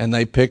 And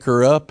they pick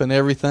her up and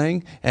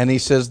everything. And he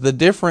says the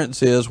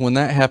difference is when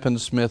that happened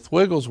to Smith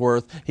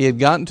Wigglesworth, he had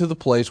gotten to the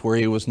place where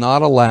he was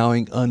not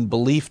allowing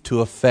unbelief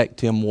to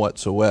affect him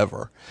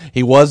whatsoever.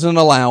 He wasn't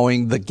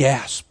allowing the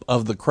gasp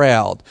of the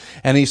crowd.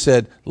 And he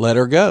said, let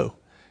her go.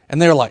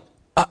 And they're like,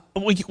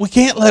 we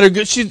can't let her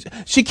go.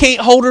 She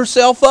can't hold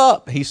herself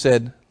up. He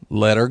said,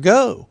 let her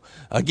go.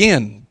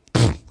 Again,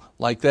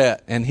 like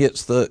that, and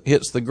hits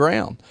the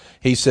ground.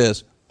 He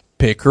says,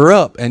 pick her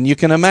up. And you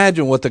can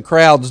imagine what the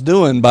crowd's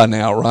doing by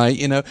now, right?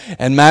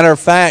 And matter of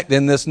fact,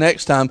 in this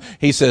next time,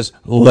 he says,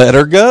 let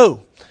her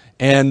go.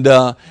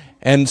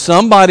 And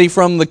somebody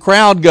from the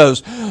crowd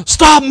goes,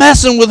 stop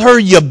messing with her,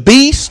 you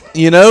beast,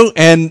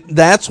 and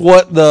that's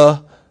what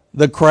the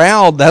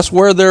crowd, that's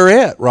where they're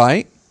at,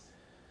 right?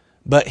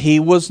 But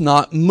he was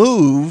not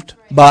moved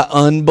by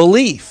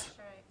unbelief.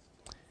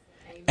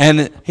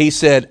 And he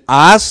said,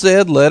 I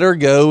said, let her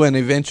go, and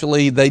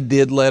eventually they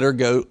did let her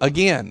go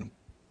again.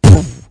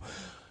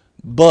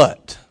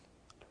 But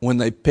when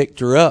they picked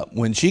her up,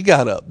 when she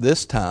got up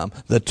this time,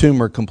 the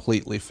tumor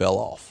completely fell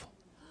off.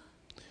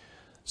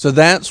 So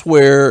that's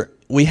where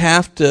we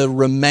have to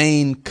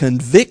remain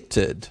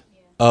convicted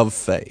of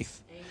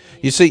faith.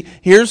 You see,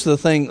 here's the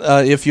thing,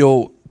 if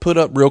you'll put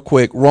up real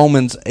quick,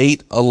 Romans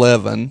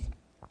 8:11,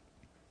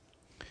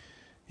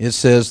 it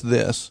says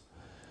this,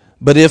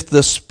 but if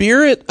the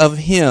spirit of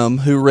him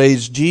who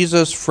raised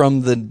Jesus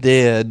from the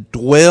dead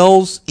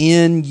dwells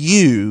in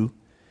you,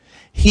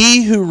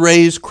 he who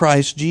raised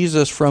Christ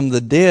Jesus from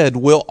the dead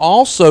will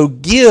also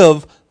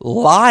give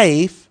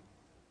life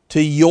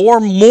to your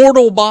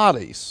mortal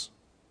bodies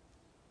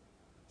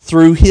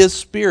through his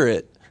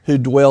Spirit who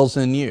dwells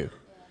in you.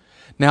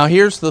 Now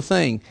here's the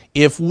thing.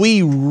 If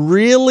we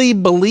really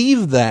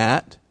believe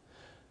that,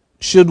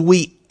 should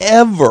we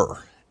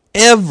ever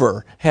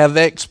have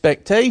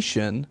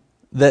expectation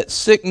that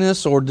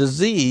sickness or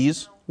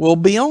disease will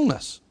be on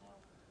us?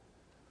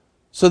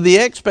 So the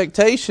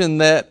expectation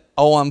that,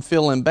 I'm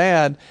feeling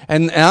bad.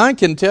 And I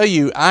can tell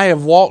you, I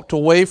have walked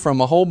away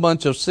from a whole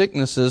bunch of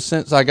sicknesses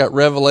since I got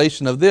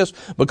revelation of this,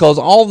 because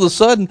all of a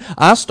sudden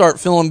I start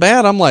feeling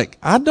bad. I'm like,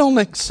 I don't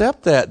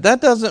accept that.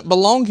 That doesn't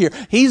belong here.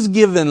 He's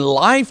given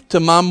life to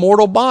my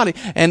mortal body.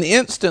 And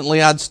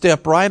instantly I'd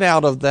step right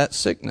out of that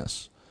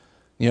sickness.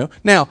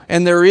 Now,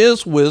 and there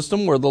is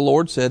wisdom where the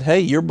Lord said, hey,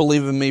 you're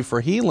believing me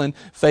for healing.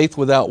 Faith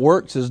without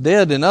works is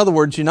dead. In other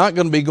words, you're not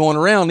going to be going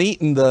around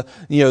eating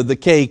the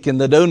cake and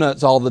the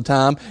donuts all the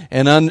time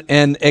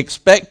and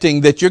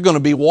expecting that you're going to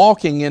be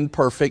walking in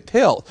perfect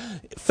health.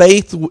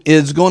 Faith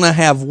is going to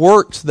have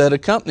works that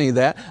accompany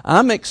that.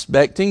 I'm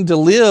expecting to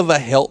live a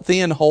healthy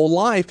and whole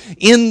life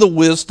in the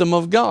wisdom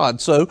of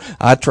God. So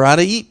I try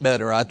to eat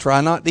better. I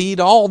try not to eat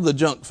all the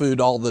junk food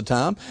all the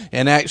time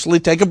and actually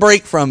take a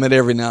break from it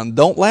every now and then.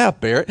 Don't laugh,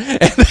 Barrett.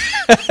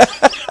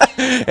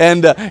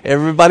 And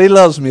everybody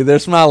loves me. They're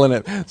smiling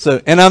at me.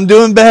 So, and I'm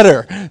doing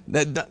better.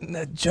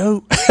 That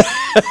joke.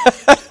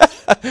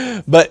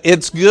 But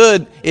it's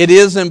good. It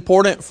is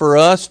important for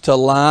us to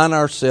line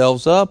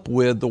ourselves up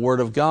with the Word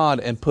of God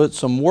and put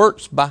some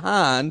works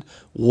behind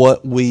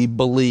what we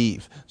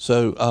believe.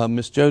 So,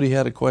 Miss Jody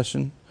had a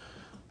question.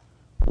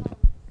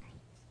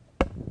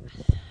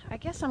 I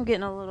guess I'm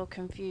getting a little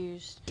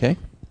confused. Okay.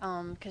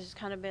 Because it's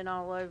kind of been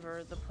all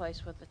over the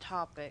place with the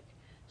topic.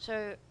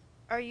 So,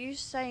 are you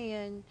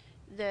saying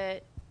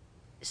that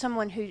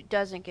someone who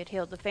doesn't get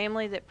healed, the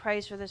family that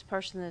prays for this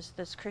person,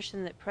 this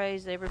Christian that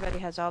prays, that everybody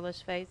has all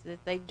this faith,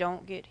 that they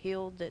don't get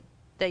healed, that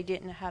they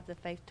didn't have the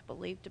faith to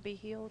believe to be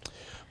healed?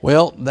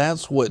 Well,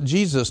 that's what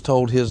Jesus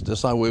told his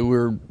disciples. We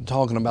were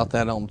talking about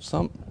that on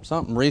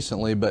something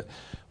recently, but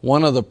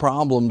one of the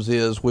problems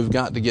is we've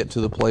got to get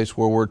to the place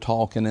where we're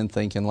talking and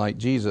thinking like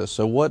Jesus.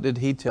 So what did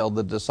he tell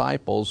the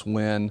disciples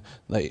when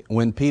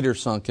Peter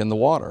sunk in the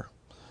water?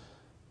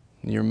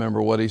 You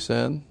remember what he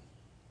said?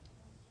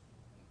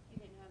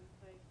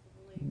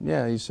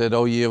 Yeah, he said,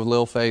 oh, ye of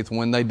little faith.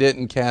 When they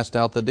didn't cast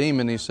out the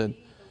demon, he said,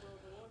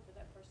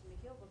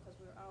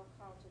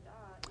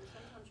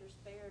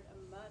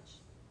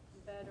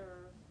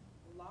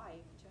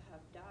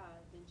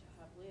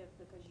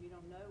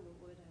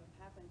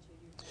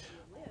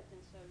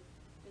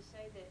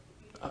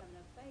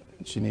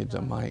 she needs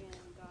a mic.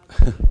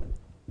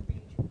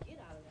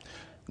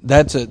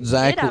 That's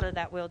exactly. Get out of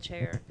that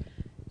wheelchair.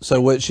 So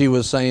what she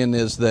was saying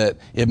is that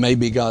it may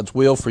be God's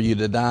will for you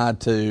to die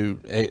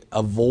to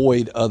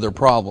avoid other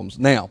problems.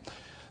 Now,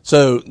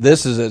 so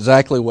this is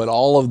exactly what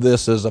all of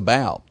this is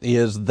about,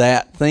 is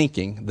that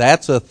thinking.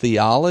 That's a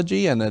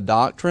theology and a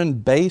doctrine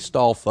based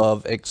off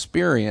of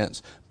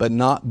experience, but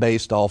not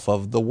based off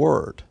of the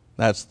Word.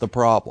 That's the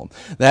problem.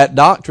 That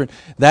doctrine,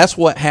 that's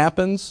what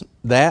happens.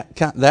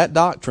 That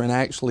doctrine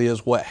actually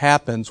is what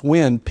happens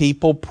when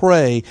people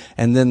pray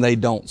and then they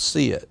don't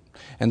see it.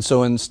 And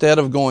so instead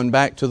of going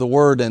back to the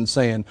Word and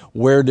saying,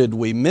 where did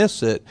we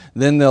miss it?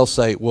 Then they'll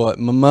say, well, it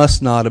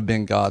must not have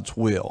been God's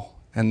will.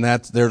 And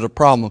there's a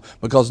problem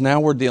because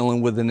now we're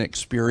dealing with an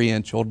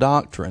experiential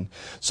doctrine.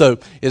 So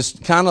it's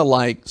kind of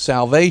like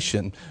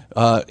salvation.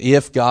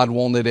 If God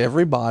wanted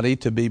everybody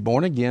to be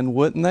born again,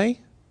 wouldn't they?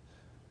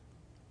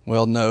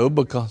 Well, no,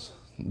 because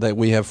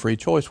we have free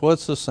choice. Well,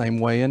 it's the same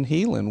way in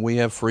healing. We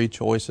have free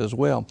choice as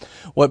well.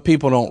 What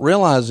people don't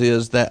realize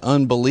is that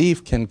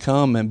unbelief can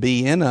come and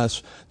be in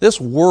us.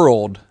 This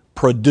world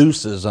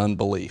produces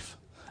unbelief.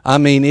 I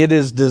mean, it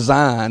is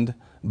designed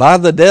by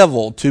the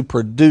devil to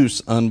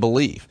produce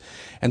unbelief.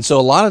 And so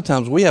a lot of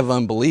times we have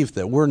unbelief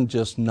that we're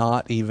just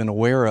not even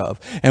aware of.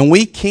 And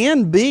we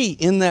can be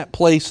in that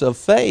place of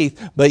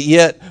faith, but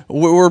yet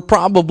we're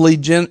probably,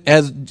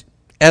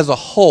 as a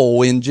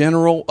whole, in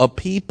general, a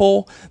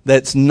people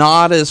that's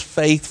not as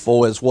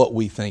faithful as what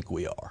we think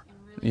we are.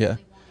 Yeah.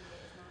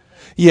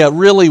 Yeah,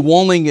 really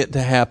wanting it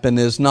to happen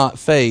is not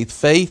faith.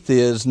 Faith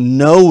is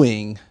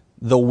knowing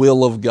the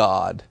will of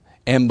God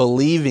and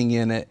believing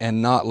in it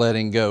and not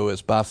letting go.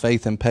 Is by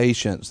faith and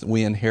patience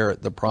we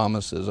inherit the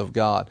promises of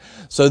God.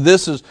 So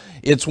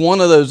it's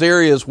one of those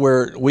areas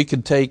where we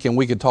could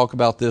talk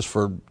about this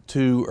for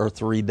 2 or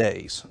 3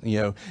 days,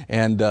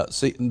 and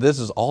see, this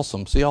is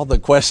awesome. See all the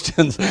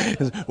questions.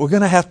 We're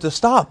going to have to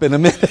stop in a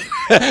minute.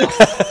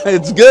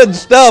 It's good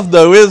stuff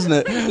though, isn't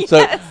it? Yes.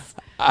 So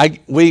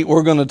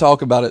we're going to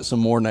talk about it some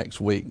more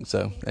next week.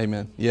 So,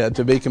 amen. Yeah,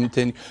 to be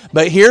continued.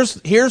 But here's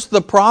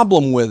the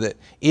problem with it.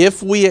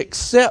 If we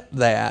accept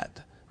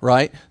that,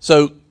 right?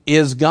 So,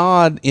 is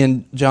God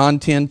in John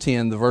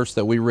 10:10, the verse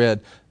that we read,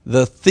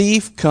 the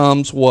thief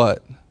comes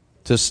what?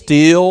 To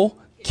steal,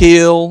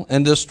 kill,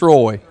 and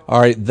destroy.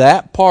 All right,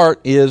 that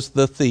part is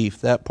the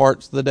thief. That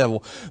part's the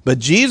devil. But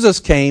Jesus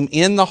came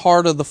in the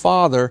heart of the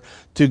Father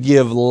to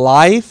give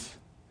life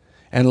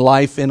and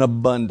life in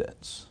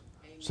abundance.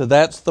 So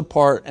that's the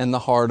part and the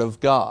heart of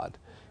God.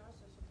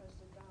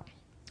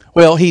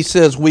 Well, he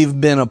says we've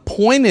been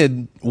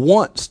appointed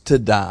once to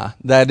die.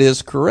 That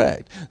is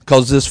correct.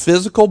 Because this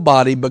physical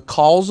body,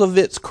 because of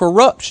its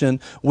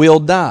corruption, will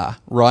die,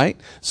 right?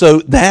 So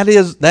that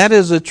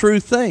is a true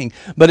thing.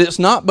 But it's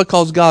not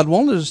because God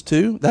wanted us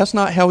to. That's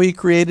not how He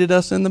created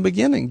us in the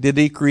beginning. Did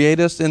He create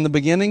us in the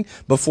beginning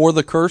before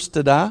the curse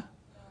to die?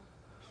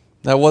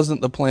 That wasn't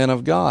the plan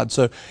of God.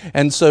 So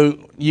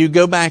you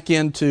go back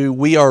into,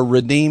 we are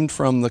redeemed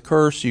from the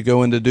curse. You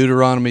go into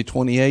Deuteronomy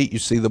 28, you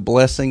see the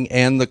blessing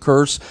and the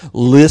curse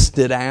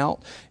listed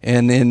out.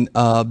 And in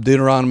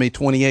Deuteronomy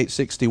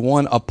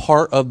 28:61, a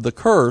part of the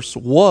curse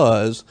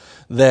was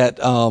that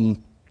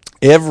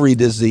every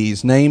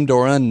disease, named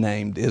or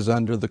unnamed, is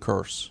under the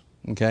curse.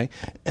 Okay?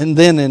 And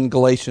then in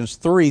Galatians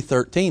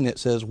 3:13, it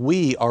says,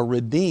 we are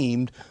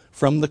redeemed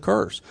from the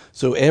curse.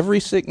 So every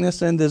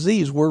sickness and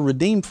disease we're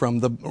redeemed from.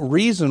 The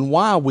reason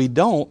why we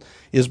don't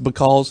is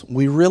because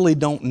we really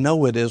don't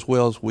know it as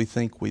well as we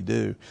think we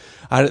do.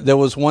 There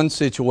was one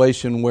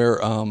situation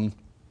where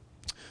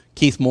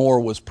Keith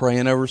Moore was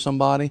praying over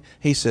somebody.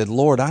 He said,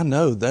 Lord, I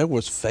know there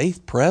was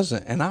faith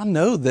present, and I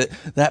know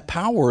that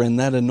power and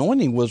that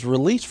anointing was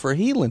released for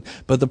healing,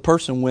 but the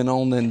person went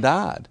on and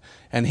died.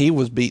 And he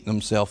was beating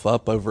himself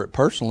up over it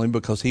personally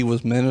because he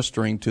was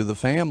ministering to the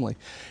family.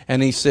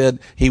 And he said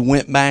he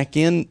went back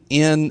in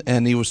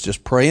and he was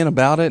just praying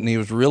about it, and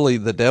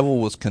the devil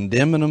was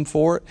condemning him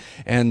for it.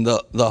 And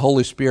the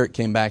Holy Spirit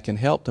came back and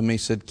helped him. He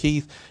said,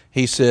 Keith,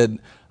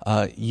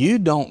 you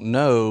don't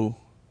know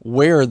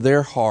where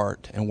their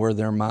heart and where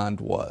their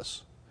mind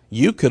was.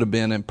 You could have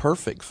been in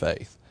perfect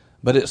faith.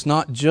 But it's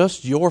not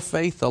just your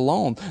faith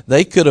alone.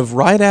 They could have,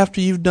 right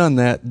after you've done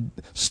that,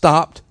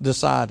 stopped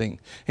deciding.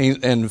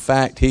 In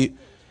fact, he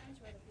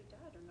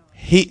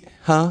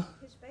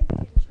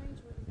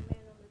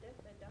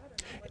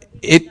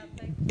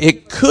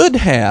It could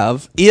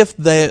have if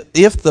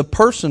the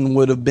person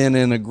would have been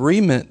in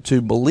agreement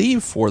to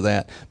believe for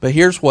that. But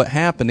here's what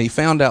happened. He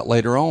found out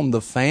later on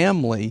the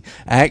family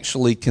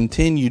actually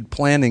continued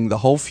planning the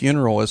whole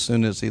funeral as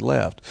soon as he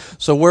left.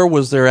 So where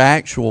was their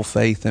actual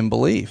faith and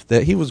belief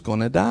that he was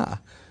going to die?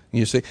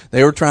 You see,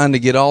 they were trying to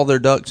get all their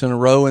ducks in a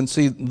row, and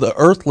see, the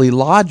earthly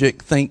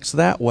logic thinks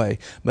that way.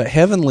 But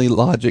heavenly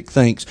logic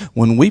thinks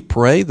when we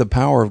pray, the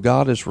power of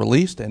God is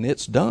released and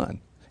it's done.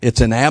 It's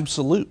an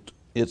absolute.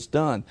 It's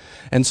done.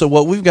 And so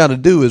what we've got to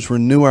do is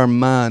renew our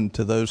mind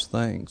to those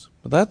things.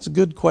 But that's a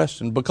good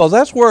question, because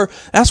that's where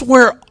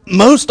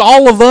most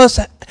all of us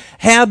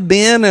have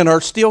been and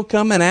are still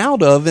coming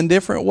out of in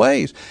different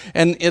ways.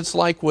 And it's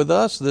like with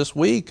us this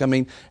week. I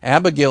mean,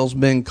 Abigail's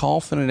been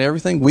coughing and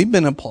everything. We've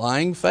been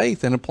applying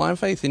faith. And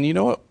you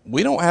know what?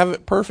 We don't have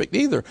it perfect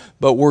either,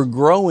 but we're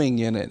growing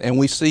in it. And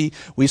we see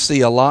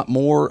a lot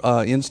more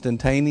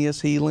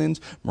instantaneous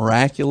healings,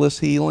 miraculous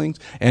healings,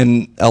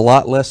 and a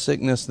lot less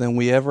sickness than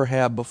we ever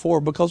have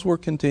before, because we're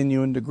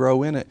continuing to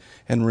grow in it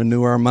and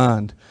renew our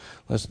mind.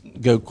 Let's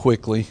go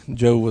quickly.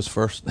 Joe was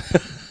first.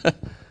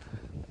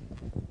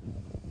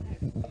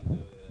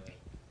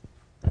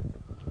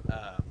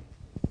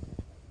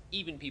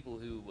 Even people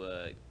who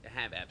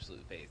have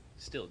absolute faith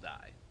still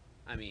die.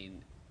 I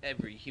mean,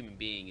 every human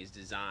being is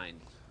designed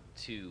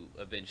to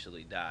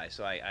eventually die.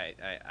 So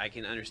I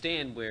can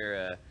understand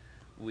where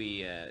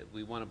we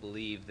want to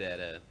believe that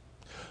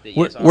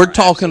We're- yes, we're our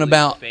talking absolute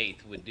about- faith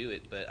would do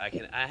it, but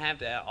I have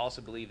to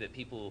also believe that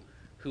people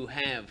who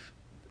have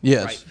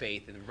Yes. right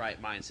faith and the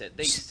right mindset,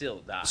 they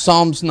still die.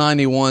 Psalms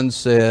 91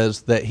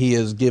 says that he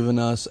has given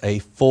us a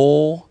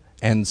full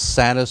and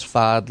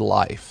satisfied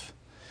life.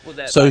 Well,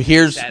 that So life is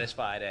here's-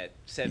 satisfied at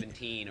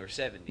 17 or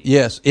 70.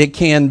 Yes, it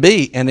can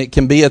be, and it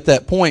can be at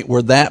that point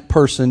where that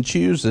person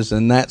chooses,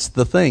 and that's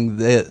the thing,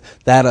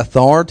 that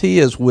authority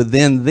is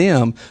within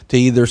them to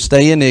either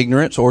stay in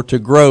ignorance or to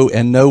grow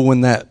and know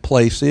when that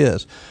place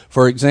is.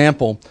 For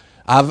example,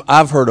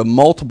 I've heard of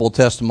multiple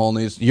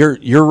testimonies.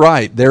 You're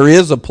right. There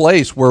is a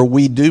place where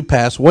we do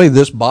pass away.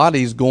 This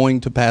body's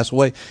going to pass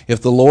away.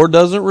 If the Lord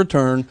doesn't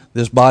return,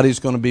 this body's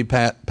going to be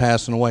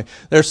passing away.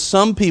 There's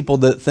some people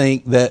that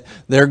think that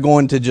they're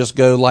going to just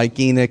go like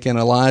Enoch and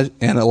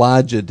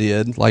Elijah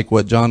did, like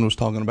what John was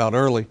talking about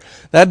earlier.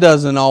 That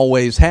doesn't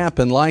always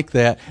happen like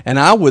that. And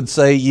I would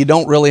say you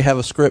don't really have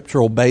a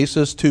scriptural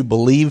basis to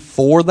believe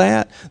for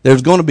that.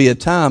 There's going to be a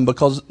time,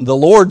 because the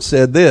Lord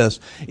said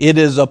this, it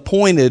is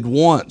appointed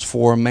once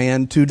for a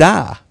man to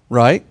die,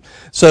 right?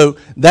 So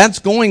that's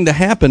going to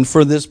happen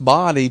for this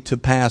body to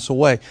pass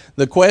away.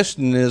 The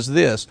question is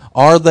this: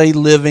 are they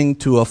living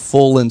to a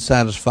full and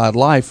satisfied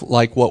life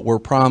like what we're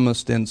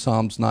promised in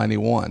Psalms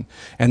 91?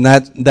 And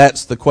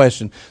that's the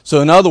question.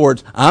 So in other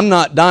words, I'm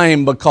not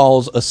dying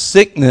because a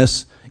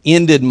sickness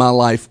ended my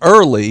life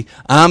early.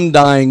 I'm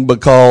dying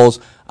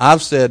because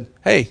I've said,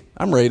 hey,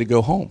 I'm ready to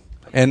go home.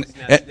 And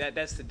Now,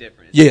 that's the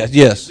difference.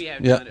 Yes. We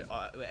have Yeah.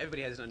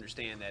 everybody has to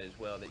understand that as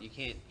well, that you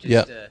can't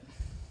Yeah. just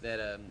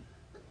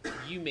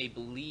you may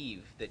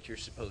believe that you're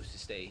supposed to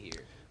stay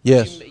here.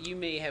 Yes. You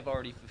may have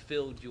already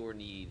fulfilled your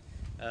need,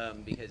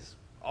 because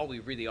all we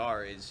really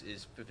are is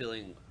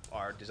fulfilling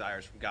our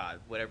desires from God,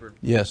 whatever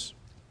Yes.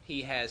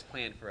 He has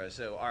planned for us.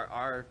 So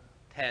our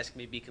task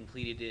may be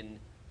completed in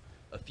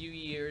a few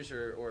years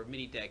or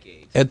many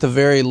decades. At the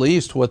very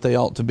least, what they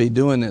ought to be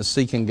doing is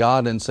seeking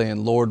God and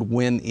saying, Lord,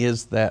 when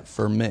is that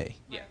for me?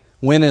 Yeah.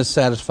 When is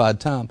satisfied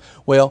time?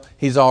 Well,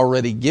 He's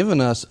already given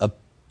us a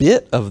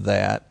bit of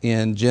that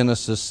in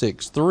Genesis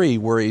 6:3,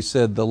 where He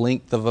said the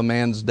length of a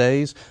man's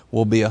days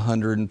will be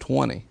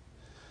 120.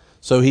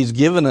 So He's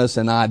given us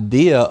an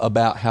idea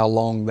about how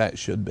long that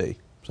should be.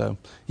 So,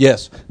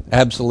 yes,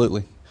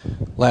 absolutely.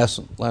 Last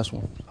one. Where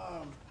do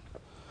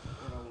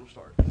I want to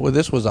start? Well,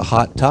 this was a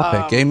hot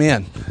topic.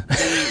 Amen.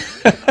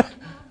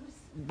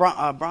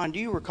 Brian, do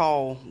you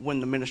recall when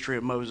the ministry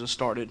of Moses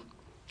started?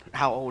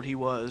 How old he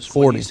was?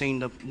 40. When he seen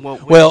the,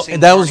 when Well, he seen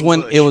that the was burning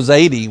when bush? it was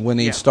 80 when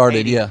he Yeah, started,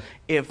 80. yeah.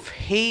 If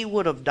he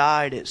would have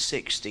died at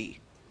 60,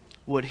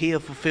 would he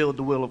have fulfilled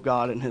the will of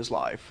God in his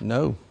life?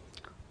 No.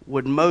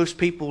 Would most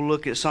people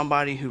look at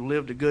somebody who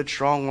lived a good,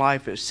 strong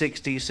life at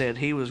 60, said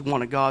he was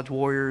one of God's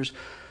warriors,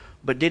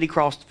 but did he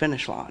cross the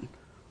finish line?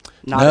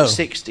 Not No. at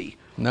 60.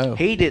 No.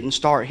 He didn't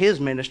start his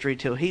ministry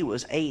till he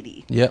was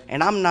 80. Yep.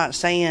 And I'm not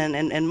saying,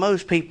 and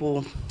most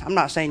people, I'm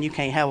not saying you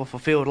can't have a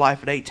fulfilled life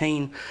at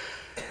 18.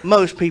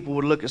 Most people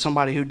would look at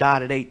somebody who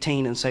died at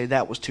 18 and say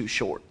that was too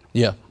short.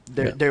 Yeah.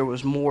 There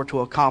was more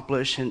to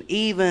accomplish, and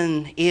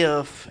even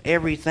if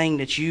everything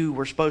that you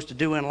were supposed to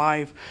do in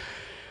life,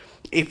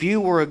 if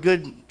you were a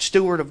good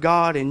steward of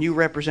God and you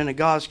represented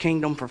God's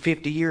kingdom for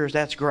 50 years,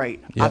 that's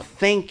great. Yep. I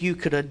think you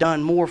could have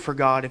done more for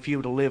God if you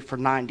would have lived for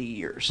 90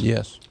 years.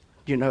 Yes.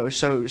 You know,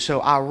 so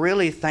I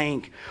really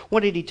think,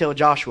 what did he tell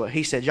Joshua?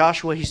 He said,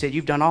 Joshua, he said,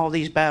 you've done all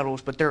these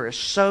battles, but there is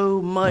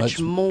so much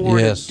more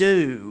yes. to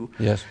do.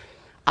 Yes.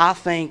 I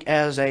think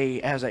as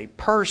a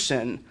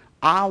person,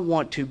 I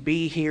want to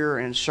be here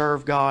and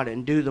serve God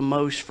and do the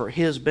most for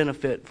His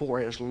benefit for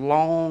as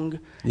long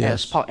Yes.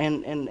 as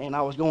possible. And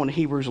I was going to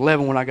Hebrews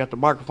 11 when I got the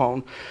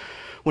microphone.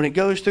 When it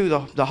goes through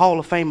the Hall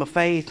of Fame of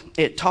Faith,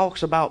 it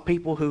talks about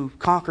people who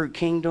conquered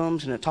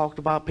kingdoms, and it talked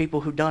about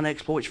people who done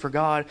exploits for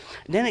God.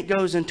 And then it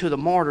goes into the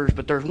martyrs,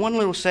 but there's one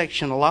little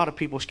section a lot of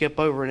people skip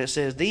over, and it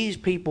says these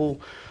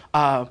people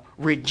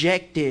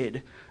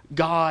rejected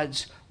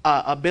God's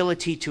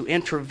ability to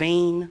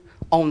intervene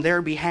on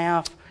their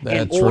behalf in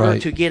That's order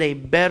right. to get a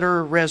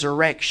better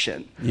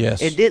resurrection.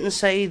 Yes. It didn't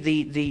say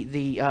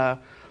the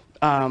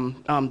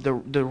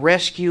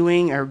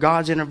rescuing or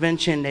God's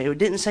intervention. It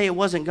didn't say it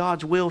wasn't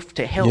God's will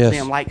to help Yes.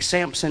 them, like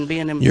Samson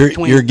being in You're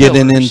between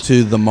getting pillars.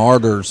 into the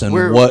martyrs and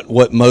We're-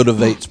 what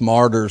motivates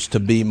martyrs to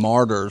be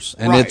martyrs,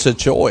 and Right. it's a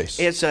choice.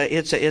 It's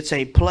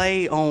a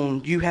play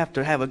on, you have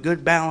to have a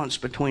good balance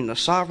between the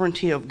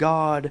sovereignty of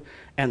God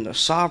and the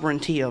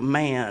sovereignty of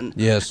man.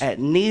 Yes. At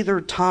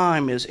neither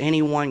time is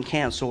anyone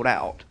canceled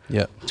out.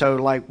 Yep. So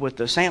like with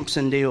the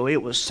Samson deal, it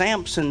was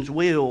Samson's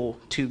will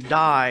to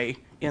die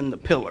in the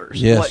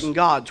pillars. Yes. It wasn't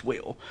God's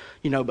will.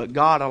 You know, but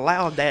God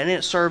allowed that, and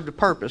it served a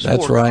purpose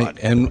That's for right, God.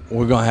 and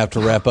we're going to have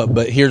to wrap up.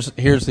 But here's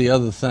the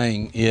other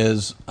thing: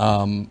 is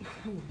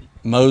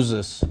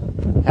Moses?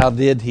 How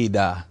did he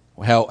die?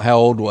 How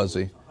old was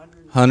he?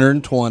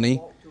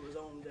 120.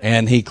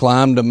 And he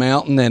climbed a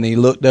mountain, and he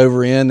looked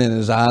over in, and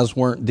his eyes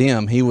weren't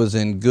dim. He was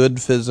in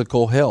good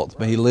physical health,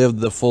 but he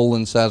lived the full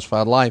and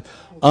satisfied life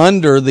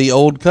under the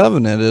old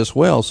covenant as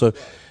well. So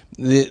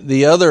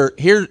The other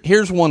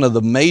here's one of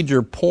the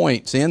major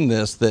points in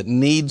this that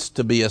needs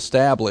to be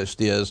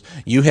established is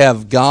you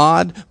have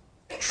God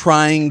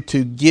trying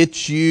to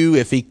get you.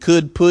 If he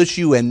could push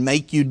you and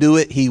make you do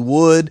it, he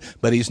would,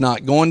 but he's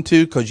not going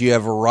to, because you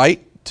have a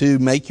right to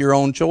make your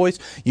own choice.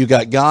 You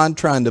got God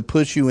trying to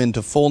push you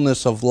into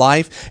fullness of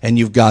life, and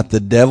you've got the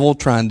devil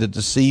trying to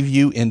deceive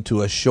you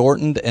into a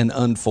shortened and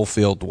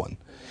unfulfilled one.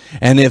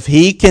 And if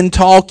he can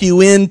talk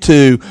you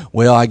into,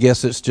 well, I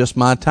guess it's just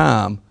my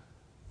time,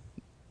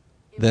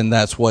 then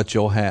that's what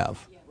you'll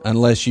have,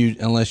 unless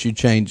you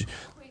change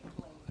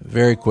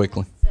very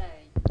quickly.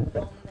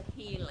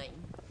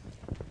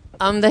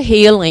 On the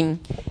healing,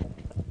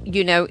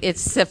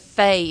 it's the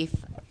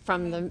faith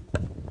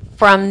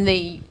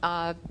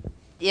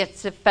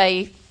it's a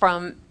faith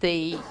from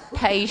the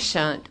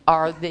patient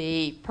or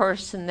the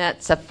person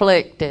that's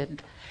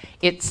afflicted.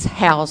 It's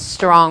how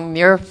strong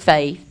your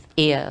faith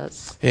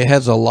is. It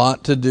has a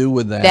lot to do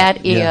with that.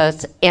 That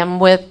is,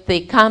 and with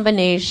the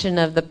combination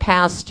of the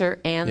pastor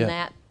and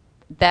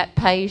that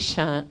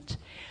patient,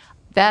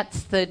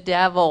 that's the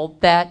devil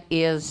that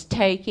is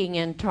taking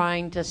and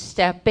trying to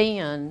step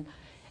in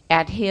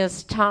at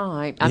his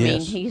time. I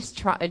mean, he's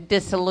trying to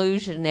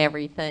disillusion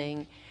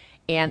everything,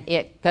 and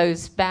it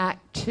goes back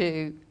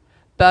to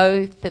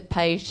both the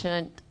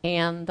patient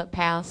and the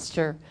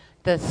pastor,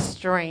 the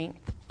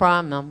strength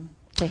from them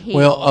to heal.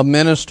 Well, a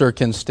minister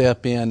can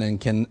step in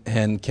and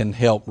can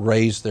help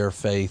raise their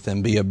faith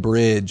and be a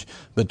bridge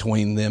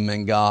between them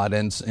and God.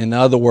 And in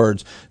other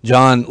words,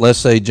 let's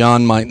say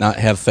John might not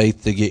have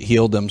faith to get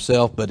healed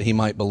himself, but he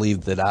might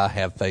believe that I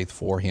have faith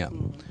for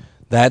him.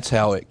 That's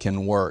how it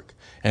can work.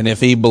 And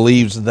if he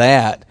believes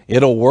that,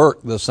 it'll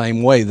work the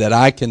same way that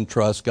I can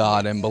trust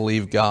God and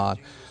believe God.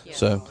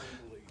 So,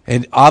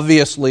 and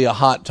obviously a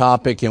hot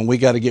topic, and we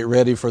got to get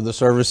ready for the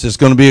service. It's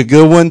going to be a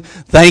good one.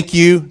 Thank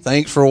you.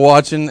 Thanks for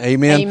watching.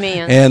 Amen.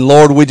 Amen. And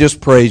Lord, we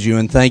just praise you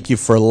and thank you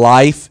for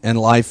life and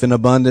life in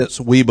abundance.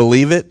 We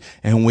believe it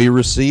and we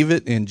receive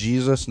it in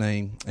Jesus'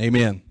 name.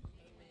 Amen.